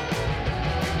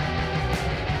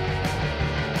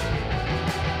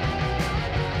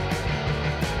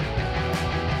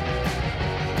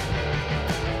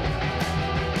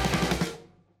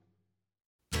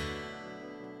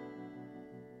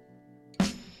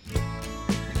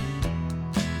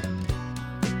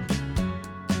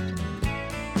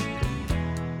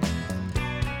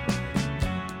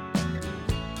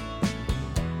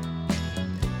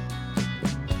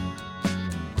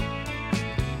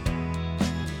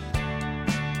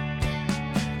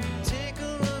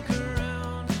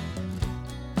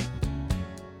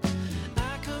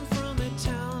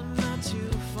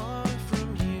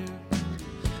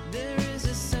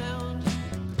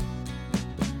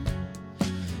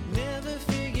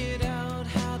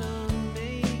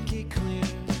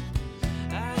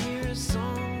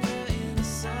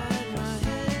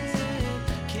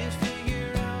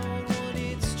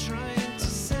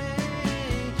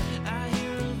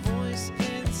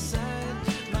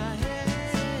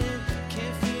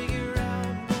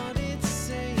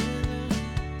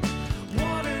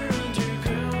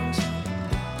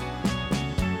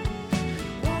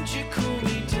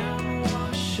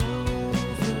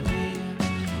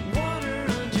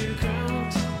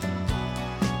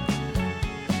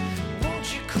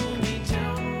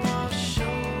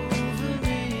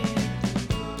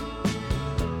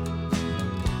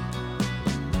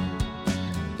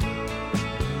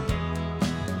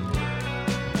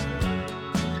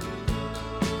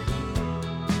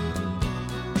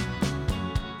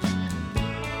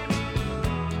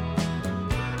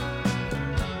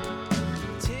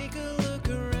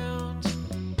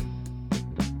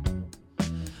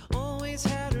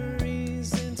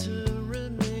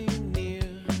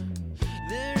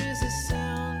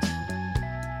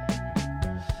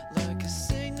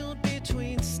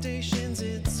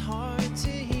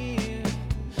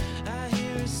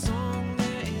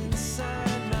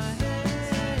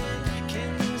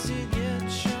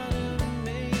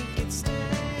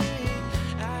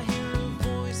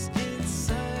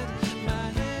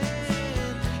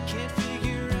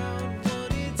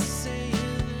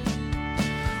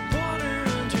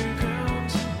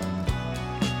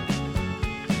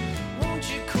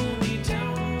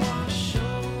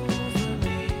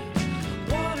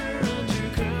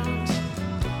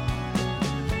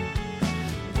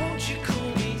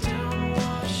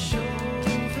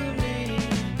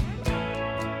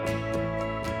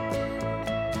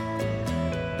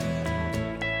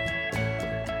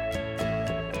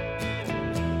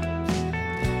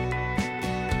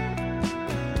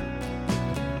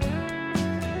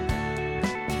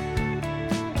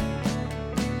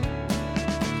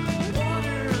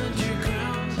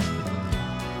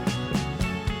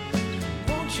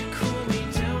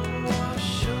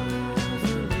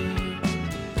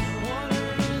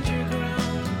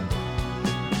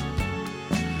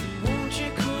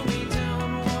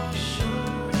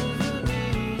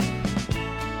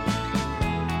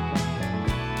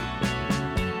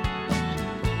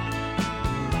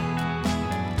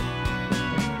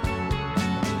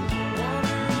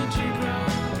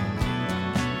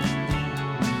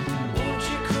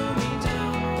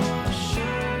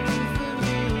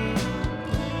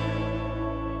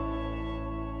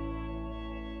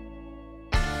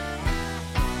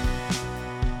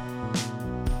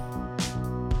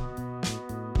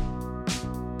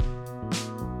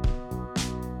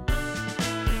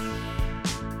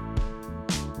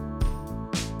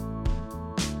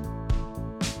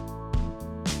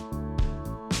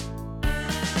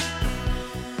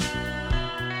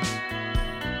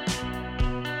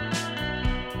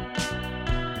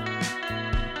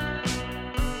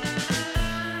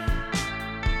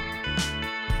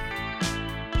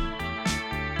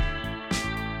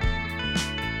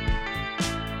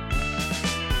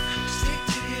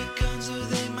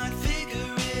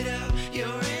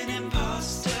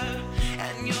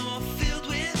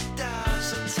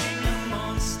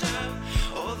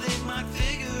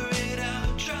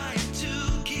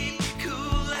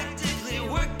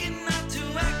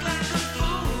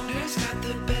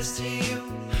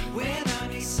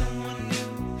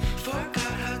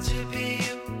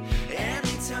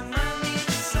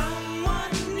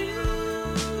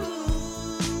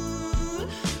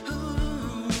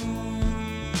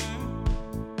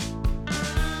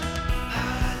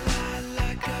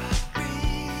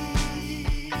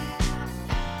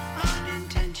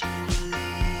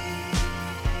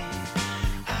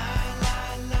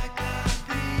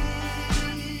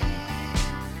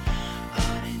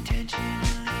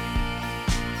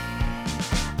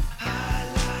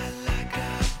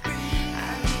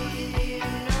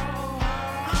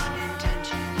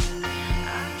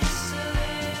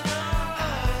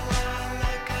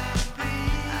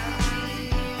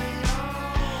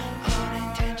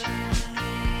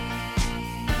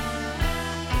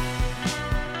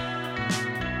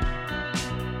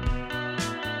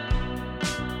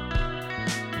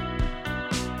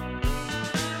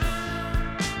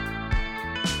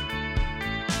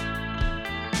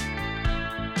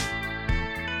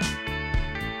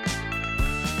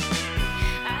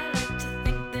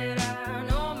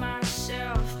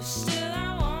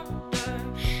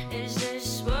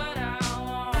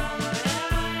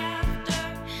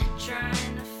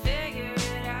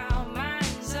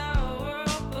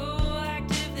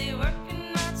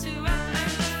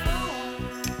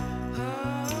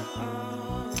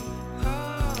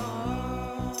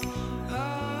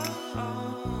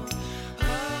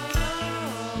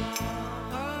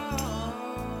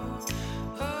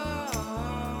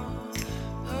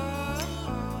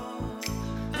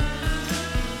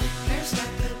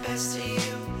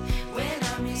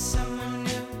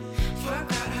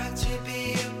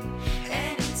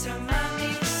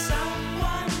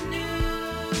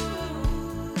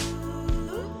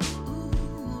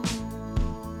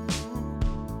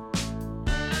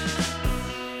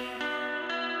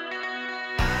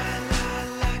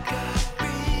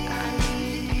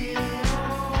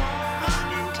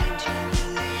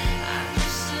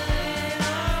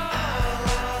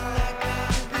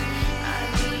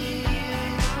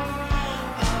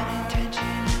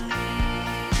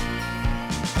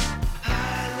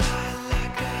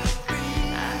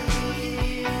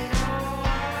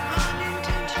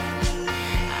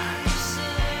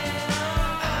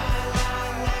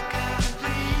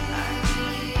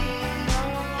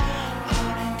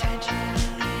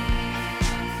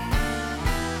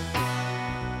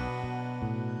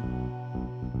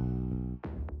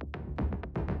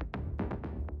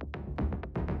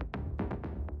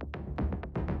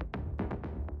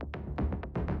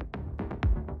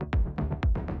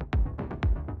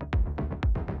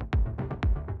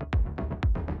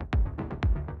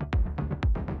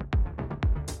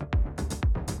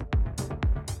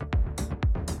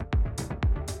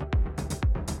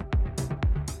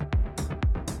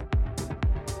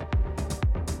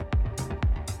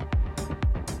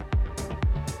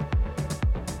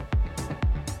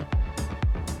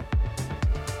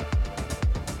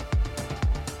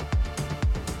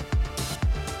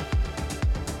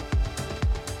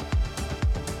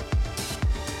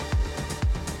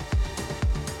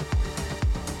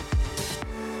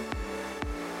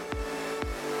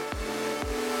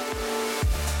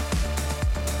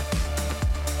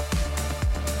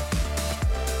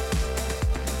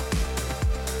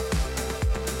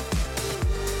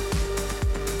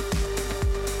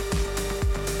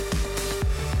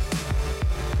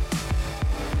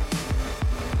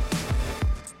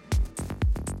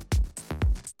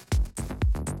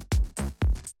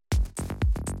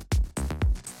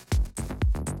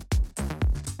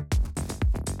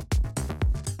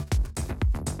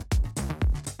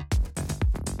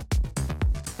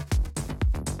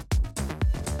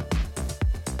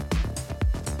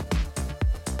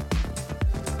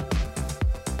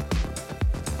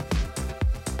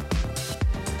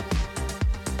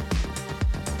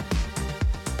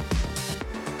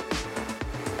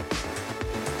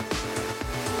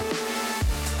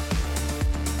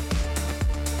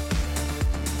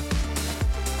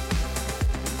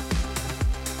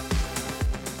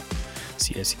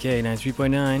 CSK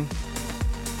 93.9.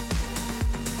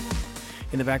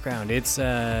 In the background, it's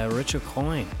Rich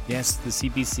Aucoin. Yes, the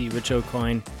CBC Rich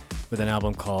Aucoin with an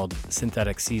album called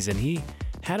Synthetic Season. He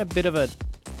had a bit of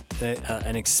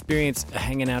an experience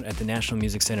hanging out at the National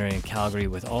Music Center in Calgary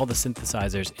with all the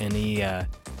synthesizers, and he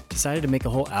decided to make a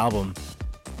whole album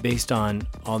based on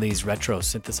all these retro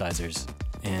synthesizers.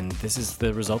 And this is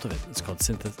the result of it. It's called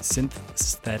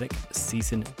Synthetic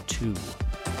Season 2.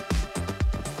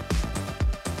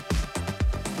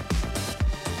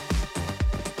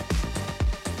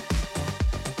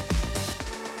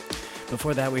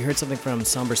 Before that, we heard something from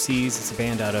Somber Seas. It's a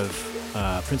band out of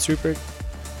Prince Rupert.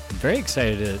 I'm very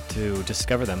excited to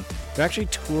discover them. They're actually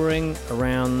touring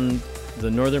around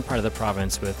the northern part of the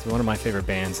province with one of my favorite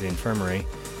bands, The Infirmary.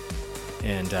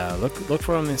 And look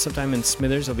for them sometime in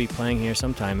Smithers. They'll be playing here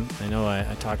sometime. I know I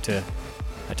talked to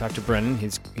Brennan.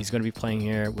 He's going to be playing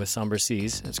here with Somber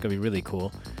Seas. It's going to be really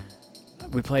cool.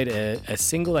 We played a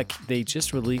single that they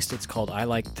just released. It's called I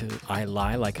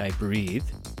Lie Like I Breathe.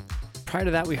 Prior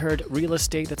to that, we heard Real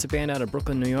Estate. That's a band out of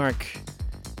Brooklyn, New York,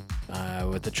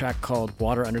 with the track called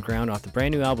Water Underground off the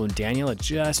brand new album Daniel. It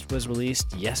just was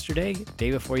released yesterday,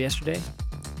 day before yesterday.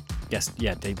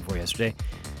 Day before yesterday.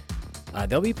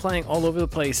 They'll be playing all over the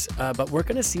place, but we're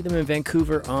going to see them in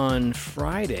Vancouver on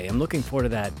Friday. I'm looking forward to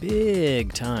that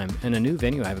big time. And a new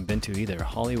venue I haven't been to either,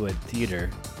 Hollywood Theater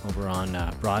over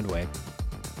on Broadway.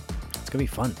 It's going to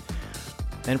be fun.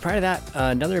 And prior to that,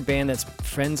 another band that's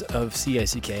friends of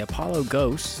CICK, Apollo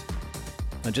Ghosts,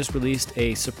 just released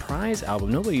a surprise album.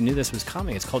 Nobody knew this was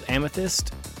coming. It's called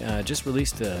Amethyst. Just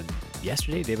released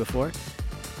yesterday, day before.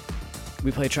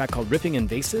 We play a track called Ripping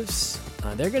Invasives.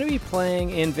 They're going to be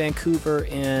playing in Vancouver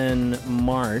in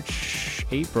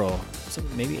April.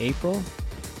 Maybe April.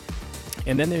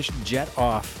 And then there's jet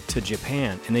off to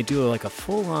Japan. And they do like a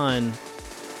full-on,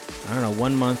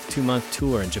 1 month, 2 month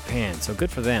tour in Japan. So good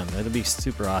for them. That'll be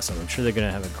super awesome. I'm sure they're going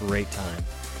to have a great time.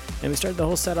 And we started the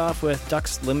whole set off with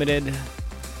Ducks Limited,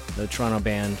 the Toronto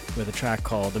band, with a track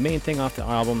called The Main Thing off the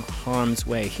album Harm's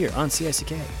Way, here on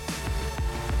CICK.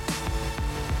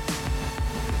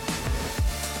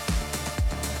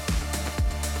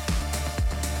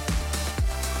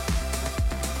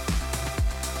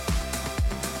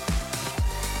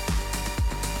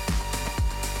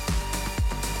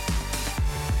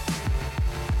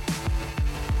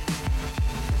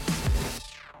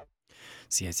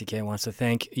 CICK wants to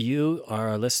thank you,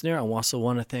 our listener. I also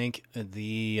want to thank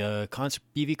the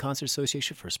BV Concert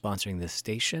Association for sponsoring this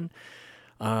station.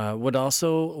 Would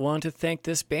also want to thank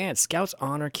this band. Scouts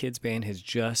Honor Kids Band has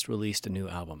just released a new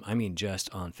album.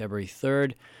 Just on February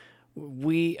 3rd.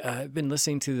 We have been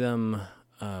listening to them,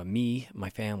 my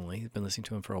family, have been listening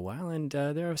to them for a while, and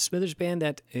they're a Smithers band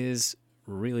that is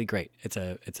really great. It's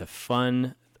a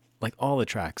fun, like all the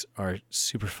tracks are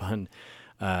super fun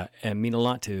and mean a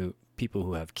lot to people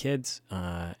who have kids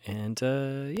and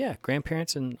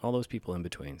grandparents and all those people in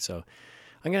between. So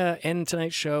I'm going to end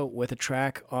tonight's show with a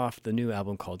track off the new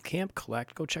album called Camp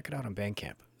Collect. Go check it out on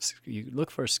Bandcamp. You look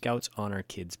for Scouts Honor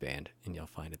Kids Band and you'll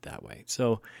find it that way.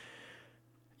 So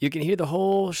you can hear the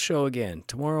whole show again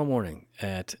tomorrow morning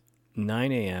at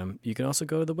 9 a.m. You can also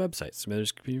go to the website,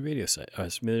 Smithers Community Radio site,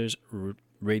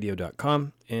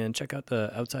 smithersradio.com, and check out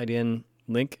the Outside In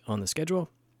link on the schedule.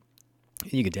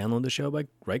 You can download the show by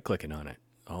right-clicking on it.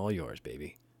 All yours,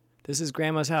 baby. This is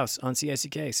Grandma's House on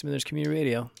CICK, Smithers Community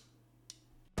Radio.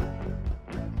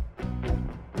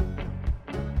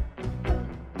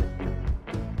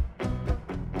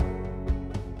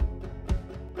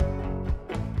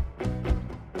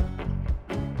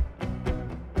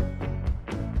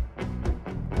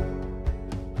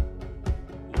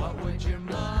 What would your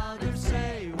mother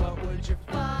say? What would your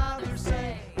father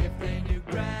say if they knew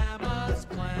Grandma's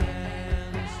plans?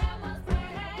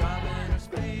 Driving her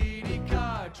speedy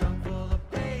car, trunk full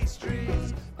of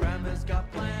pastries. Grandma's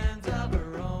got plans.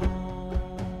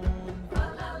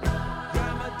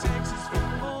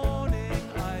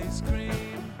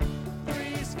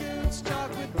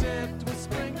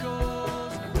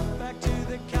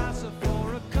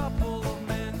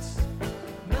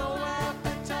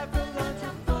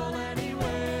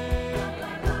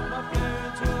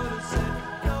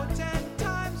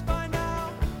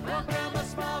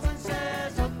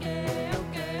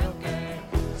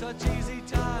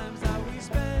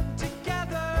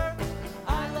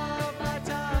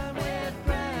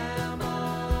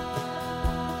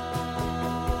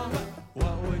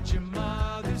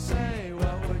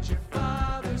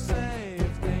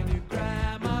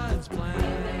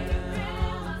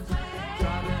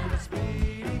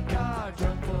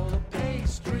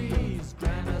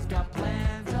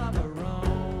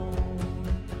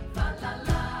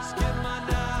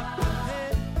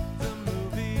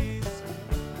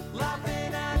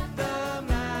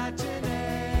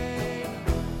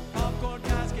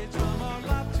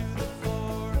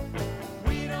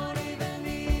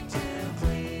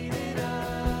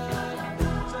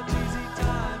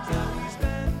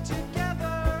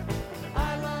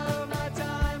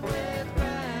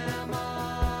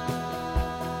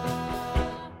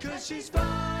 she's fine.